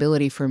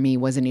scalability for me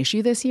was an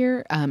issue this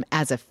year.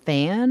 As a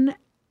fan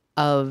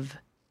of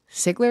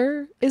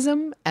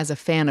Siglerism, as a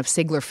fan of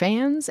Sigler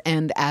fans,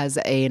 and as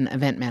an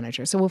event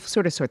manager. So we'll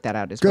sort that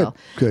out as well.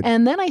 Good.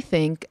 And then I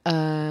think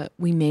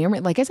we may or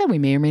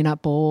may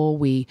not bowl.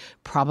 We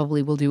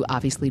probably will do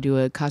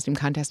a costume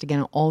contest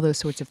again, all those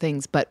sorts of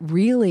things. But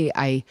really,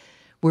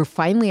 we're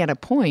finally at a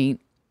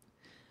point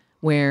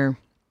where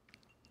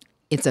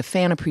it's a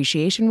fan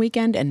appreciation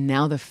weekend, and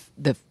now the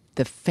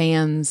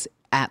fans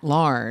at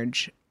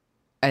large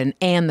and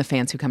the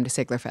fans who come to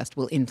Sigler Fest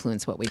will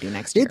influence what we do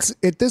next year.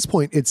 At this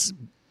point,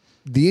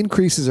 the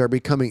increases are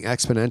becoming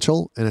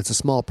exponential, and it's a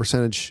small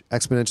percentage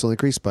exponential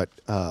increase, but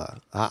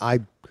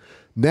I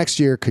next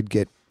year could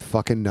get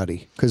fucking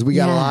nutty because we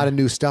got a lot of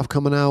new stuff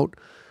coming out.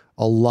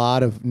 A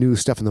lot of new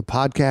stuff in the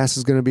podcast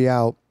is going to be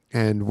out,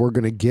 and we're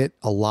going to get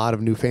a lot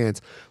of new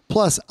fans.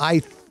 Plus,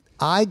 I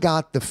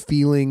got the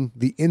feeling,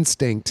 the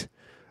instinct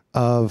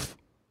of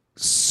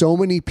so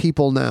many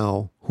people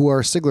now who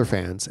are Sigler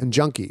fans and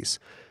junkies.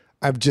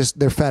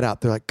 They're fed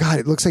up. They're like, God,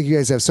 it looks like you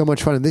guys have so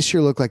much fun. And this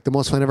year looked like the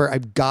most fun ever. I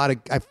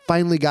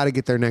finally got to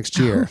get there next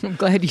year. I'm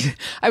glad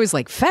I was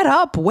like, fed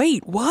up?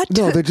 Wait, what?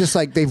 No, they're just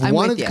like, they've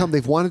wanted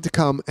to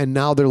come. And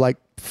now they're like,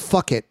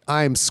 fuck it.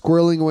 I am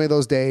squirreling away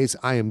those days.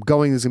 I am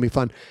going. This is going to be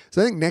fun.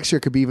 So I think next year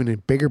could be even a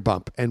bigger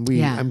bump. And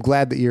I'm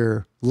glad that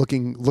you're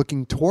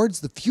looking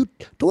towards the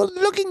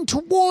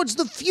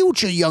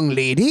future, young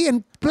lady,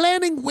 and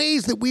planning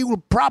ways that we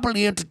will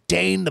properly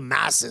entertain the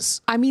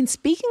masses. I mean,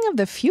 speaking of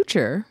the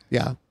future,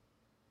 yeah,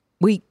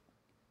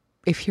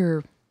 if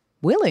you're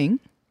willing,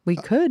 we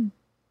could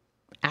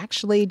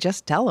actually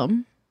just tell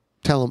them.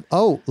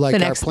 Oh, like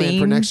our plan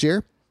for next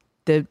year?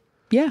 The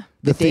theme,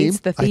 dates,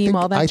 the theme,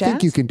 all that jazz? I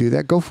think you can do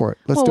that. Go for it.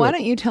 Let's do it. Why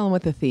don't you tell them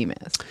what the theme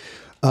is?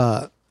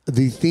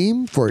 The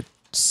theme for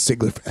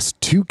Siglerfest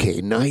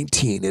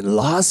 2K19 in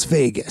Las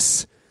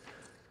Vegas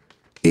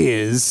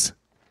is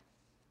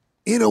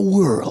in a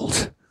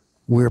world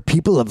where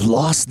people have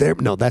lost their...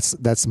 No, that's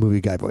the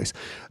movie guy voice.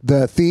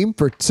 The theme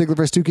for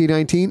Siglerfest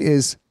 2K19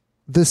 is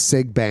the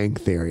Sig Bang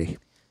Theory.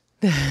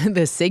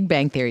 The Sig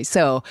Bang Theory.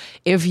 So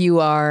if you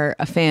are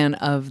a fan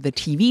of the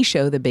TV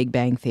show The Big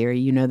Bang Theory,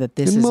 you know that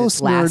this is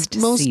its last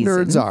season. Most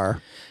nerds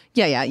are.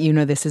 Yeah. You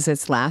know this is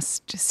its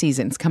last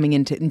season. It's coming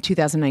in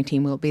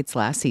 2019 will be its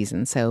last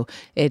season. So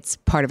it's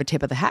part of a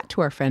tip of the hat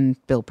to our friend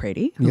Bill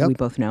Prady, who we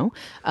both know.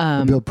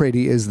 Bill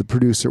Prady is the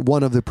producer,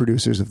 one of the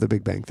producers of The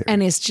Big Bang Theory.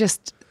 And it's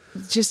just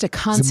a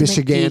consummate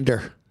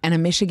Michigander. Geek and a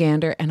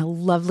Michigander and a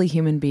lovely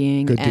human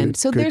being.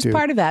 So there's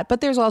part of that. But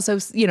there's also,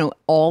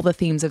 all the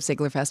themes of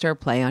Siglerfest are a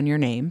play on your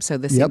name. So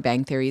the Sig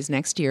Bang Theory is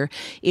next year.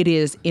 It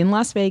is in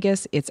Las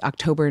Vegas. It's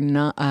October,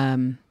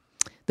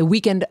 the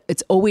weekend.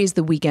 It's always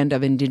the weekend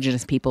of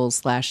Indigenous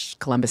Peoples /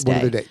 Columbus Day.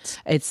 What are the dates?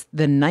 It's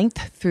the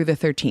 9th through the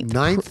 13th.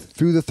 9th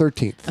through the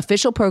 13th.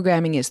 Official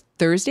programming is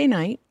Thursday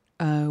night,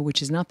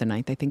 which is not the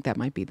 9th. I think that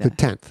might be the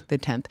 10th. The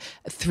 10th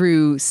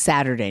through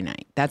Saturday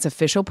night. That's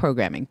official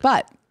programming.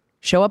 But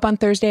show up on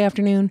Thursday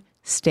afternoon,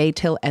 stay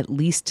till at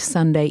least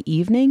Sunday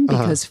evening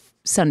because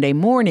Sunday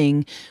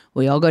morning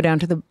we all go down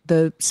to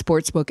the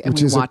sports book and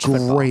we watch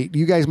football.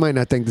 You guys might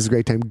not think this is a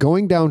great time.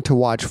 Going down to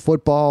watch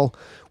football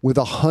with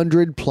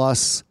 100+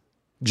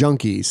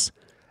 junkies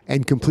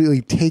and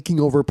completely taking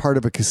over part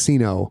of a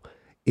casino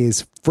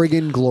is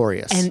friggin'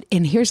 glorious. And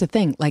here's the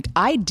thing,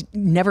 I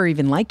never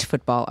even liked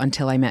football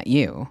until I met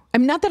you. I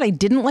mean, not that I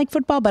didn't like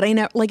football, but I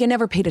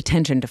never paid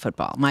attention to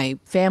football. My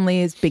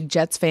family is big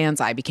Jets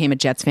fans. I became a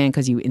Jets fan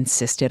because you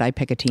insisted I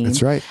pick a team.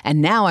 That's right. And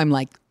now I'm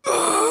like,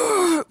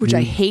 which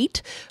I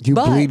hate. You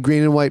bleed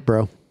green and white,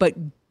 bro. But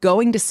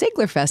going to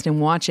Siglerfest and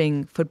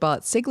watching football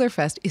at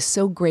Siglerfest is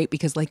so great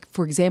because,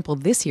 for example,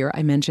 this year,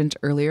 I mentioned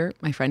earlier,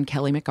 my friend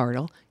Kelly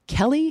McArdle.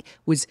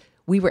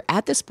 We were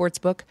at the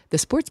sportsbook. The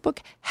sportsbook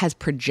has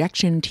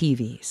projection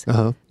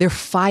TVs. They're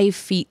 5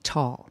 feet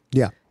tall.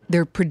 Yeah.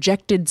 They're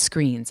projected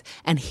screens.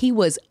 And he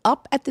was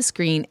up at the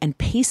screen and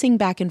pacing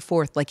back and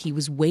forth like he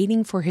was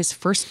waiting for his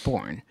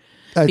firstborn.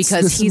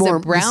 Because he's a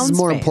Browns fan. This is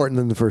more important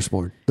than the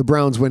firstborn. The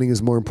Browns winning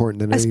is more important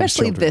than any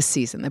especially children. This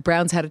season. The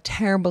Browns had a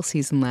terrible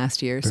season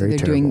last year, so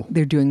Very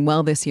they're doing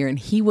well this year. And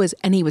he was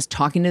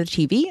talking to the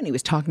TV and he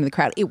was talking to the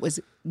crowd. It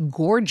was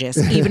gorgeous.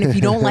 Even if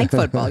you don't like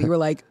football, you were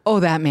like, "Oh,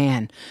 that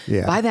man!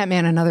 Yeah. Buy that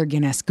man another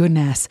Guinness,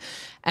 goodness."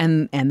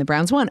 And the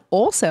Browns won.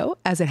 Also,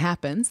 as it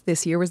happens,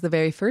 this year was the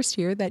very first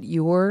year that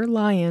your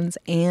Lions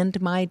and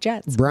my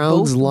Jets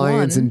Browns,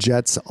 Lions, and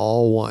Jets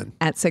all won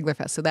at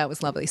Siglerfest. So that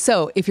was lovely.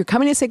 So if you're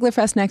coming to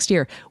Siglerfest next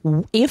year,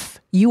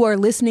 if you are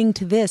listening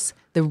to this,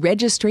 the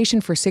registration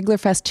for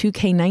Siglerfest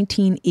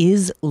 2K19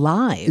 is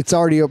live. It's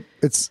already up.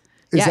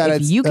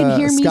 You can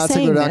hear me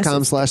saying this.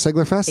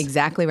 ScottSigler.com/Siglerfest?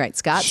 Exactly right.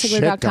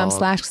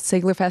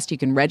 ScottSigler.com/Siglerfest. You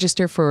can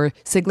register for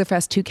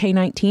Siglerfest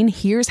 2K19.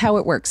 Here's how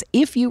it works.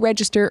 If you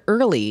register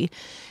early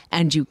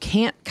and you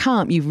can't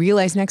come, you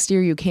realize next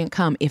year you can't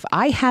come. If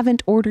I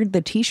haven't ordered the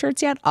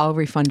t-shirts yet, I'll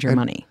refund your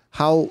money.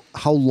 How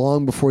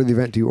long before the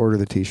event do you order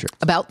the t-shirt?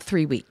 About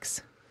 3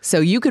 weeks. So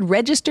you could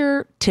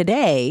register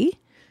today,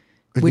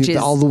 which is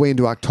all the way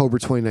into October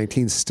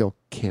 2019 still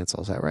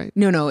cancels. Is that right?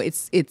 No.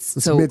 It's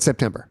so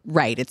mid-September.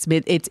 Right. It's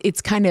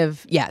kind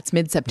of it's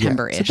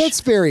mid-September-ish. Yeah. So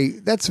that's very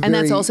and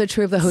that's also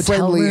true of the hotel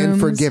friendly rooms. And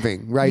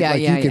forgiving, right?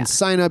 You can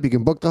sign up, you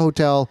can book the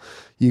hotel,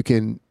 you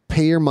can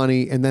pay your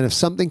money, and then if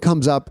something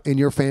comes up in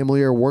your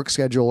family or work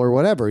schedule or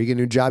whatever, you get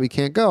a new job, you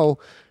can't go.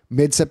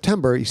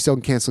 Mid-September, you still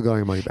can cancel getting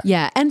your money back.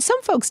 Yeah, and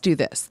some folks do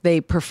this.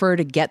 They prefer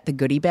to get the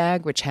goodie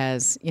bag, which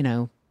has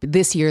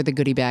this year, the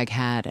goodie bag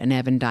had an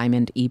Evan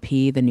Diamond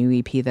EP, the new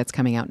EP that's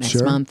coming out next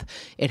month.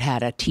 It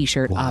had a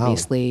T-shirt,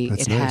 obviously.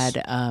 That's it nice.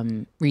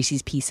 had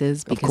Reese's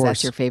Pieces because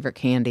that's your favorite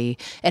candy.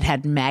 It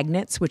had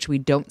magnets, which we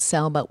don't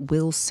sell but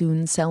will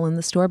soon sell in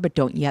the store, but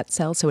don't yet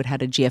sell. So it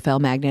had a GFL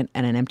magnet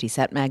and an empty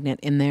set magnet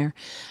in there.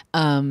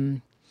 A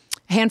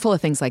handful of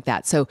things like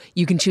that. So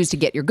you can choose to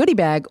get your goodie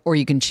bag or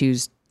you can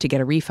choose to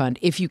get a refund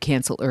if you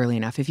cancel early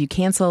enough. If you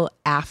cancel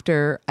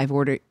after I've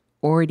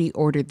already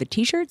ordered the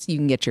T-shirts, you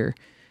can get your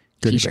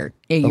T-shirt,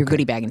 your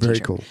goodie bag and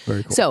T-shirt.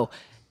 Very cool. So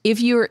if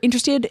you're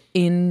interested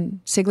in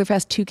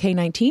Siglerfest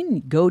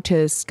 2K19, go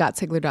to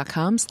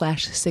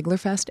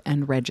ScottSigler.com/Siglerfest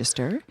and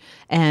register.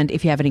 And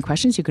if you have any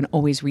questions, you can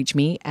always reach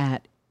me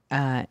at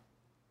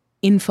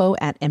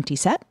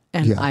info@emptyset,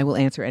 and I will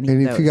answer any of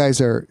those. And if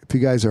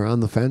you guys are on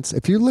the fence,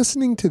 if you're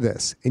listening to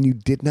this and you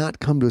did not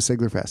come to a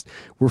Siglerfest,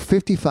 we're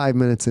 55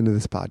 minutes into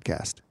this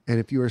podcast. And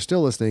if you are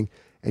still listening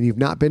and you've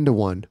not been to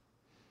one,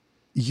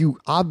 you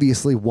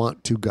obviously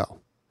want to go.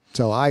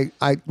 So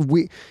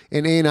we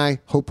and I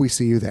hope we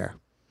see you there.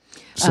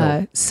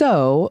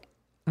 So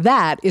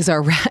that is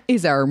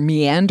our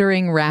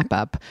meandering wrap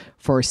up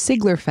for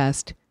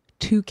Siglerfest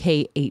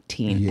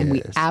 2K18, yes. and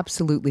we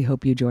absolutely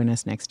hope you join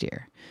us next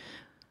year.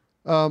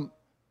 You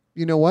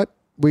know what?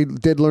 We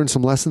did learn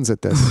some lessons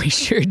at this. We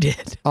sure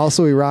did.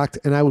 Also, we rocked,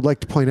 and I would like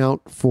to point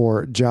out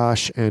for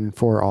Josh and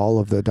for all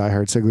of the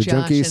diehard Sigler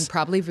junkies, and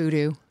probably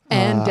Voodoo,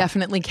 and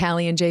definitely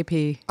Callie and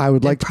JP. I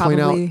would like to point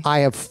out I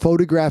have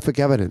photographic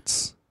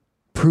evidence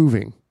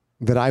proving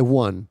that I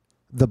won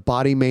the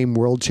Body Maim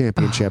World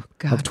Championship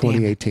of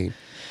 2018.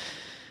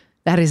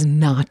 That is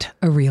not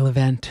a real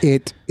event.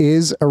 It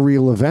is a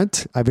real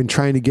event. I've been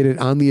trying to get it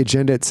on the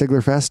agenda at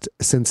Siglerfest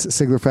since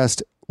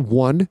Siglerfest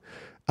 1.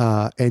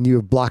 And you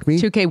have blocked me.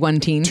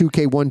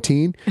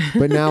 2K1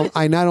 But now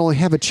I not only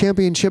have a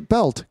championship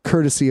belt,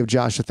 courtesy of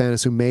Josh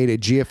Athanas, who made a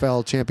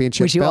GFL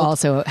championship which you belt.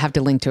 also have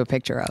to link to a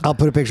picture of. I'll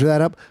put a picture of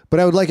that up. But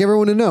I would like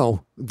everyone to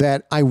know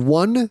that I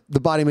won the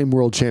Body Maim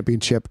World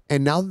Championship.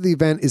 And now that the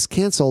event is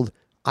canceled,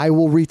 I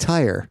will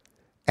retire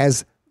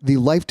as the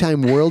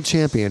lifetime world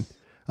champion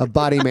of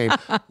Body Maim.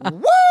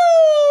 Woo!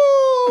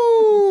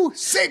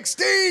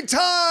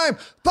 16-time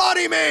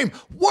Body Maim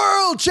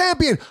World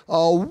Champion.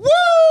 Oh, woo!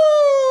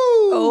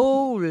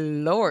 Oh,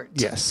 Lord.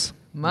 Yes.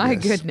 My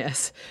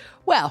goodness.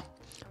 Well,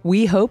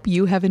 we hope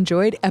you have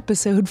enjoyed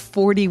episode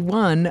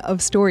 41 of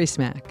Story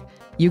Smack.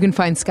 You can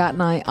find Scott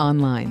and I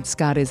online.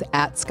 Scott is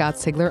at Scott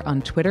Sigler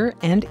on Twitter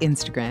and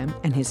Instagram,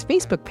 and his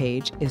Facebook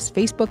page is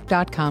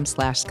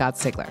facebook.com/Scott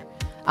Sigler.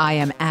 I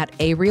am at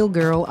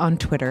arealgirl on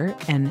Twitter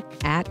and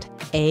at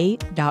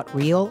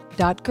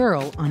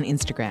a.real.girl on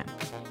Instagram.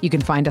 You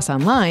can find us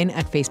online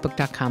at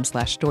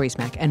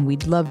facebook.com/storysmack, and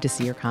we'd love to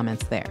see your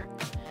comments there.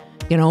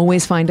 You can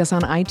always find us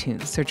on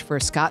iTunes. Search for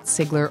Scott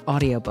Sigler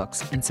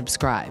Audiobooks and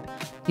subscribe.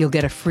 You'll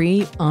get a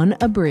free,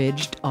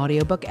 unabridged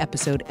audiobook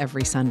episode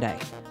every Sunday.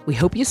 We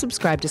hope you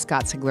subscribe to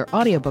Scott Sigler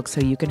Audiobooks so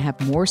you can have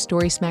more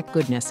Story Smack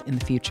goodness in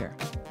the future.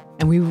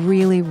 And we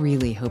really,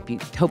 really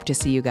hope to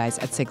see you guys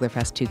at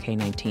Siglerfest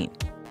 2K19.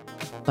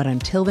 But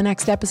until the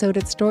next episode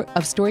of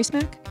Story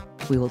Smack,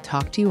 we will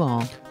talk to you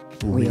all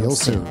real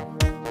soon.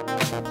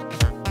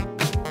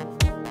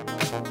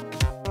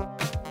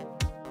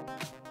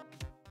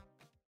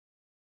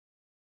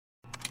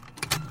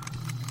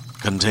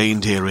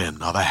 Contained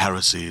herein are the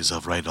heresies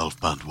of Radolf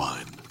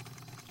Burntwine,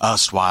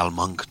 erstwhile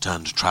monk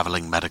turned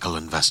traveling medical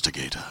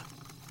investigator.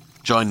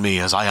 Join me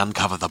as I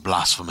uncover the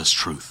blasphemous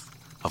truth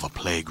of a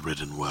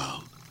plague-ridden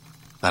world,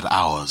 that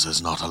ours is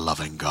not a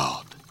loving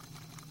God,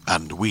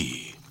 and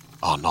we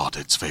are not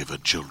its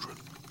favored children.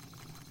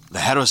 The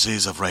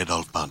heresies of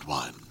Radolf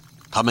Burntwine,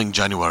 coming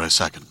January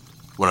 2nd,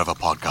 wherever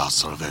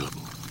podcasts are available.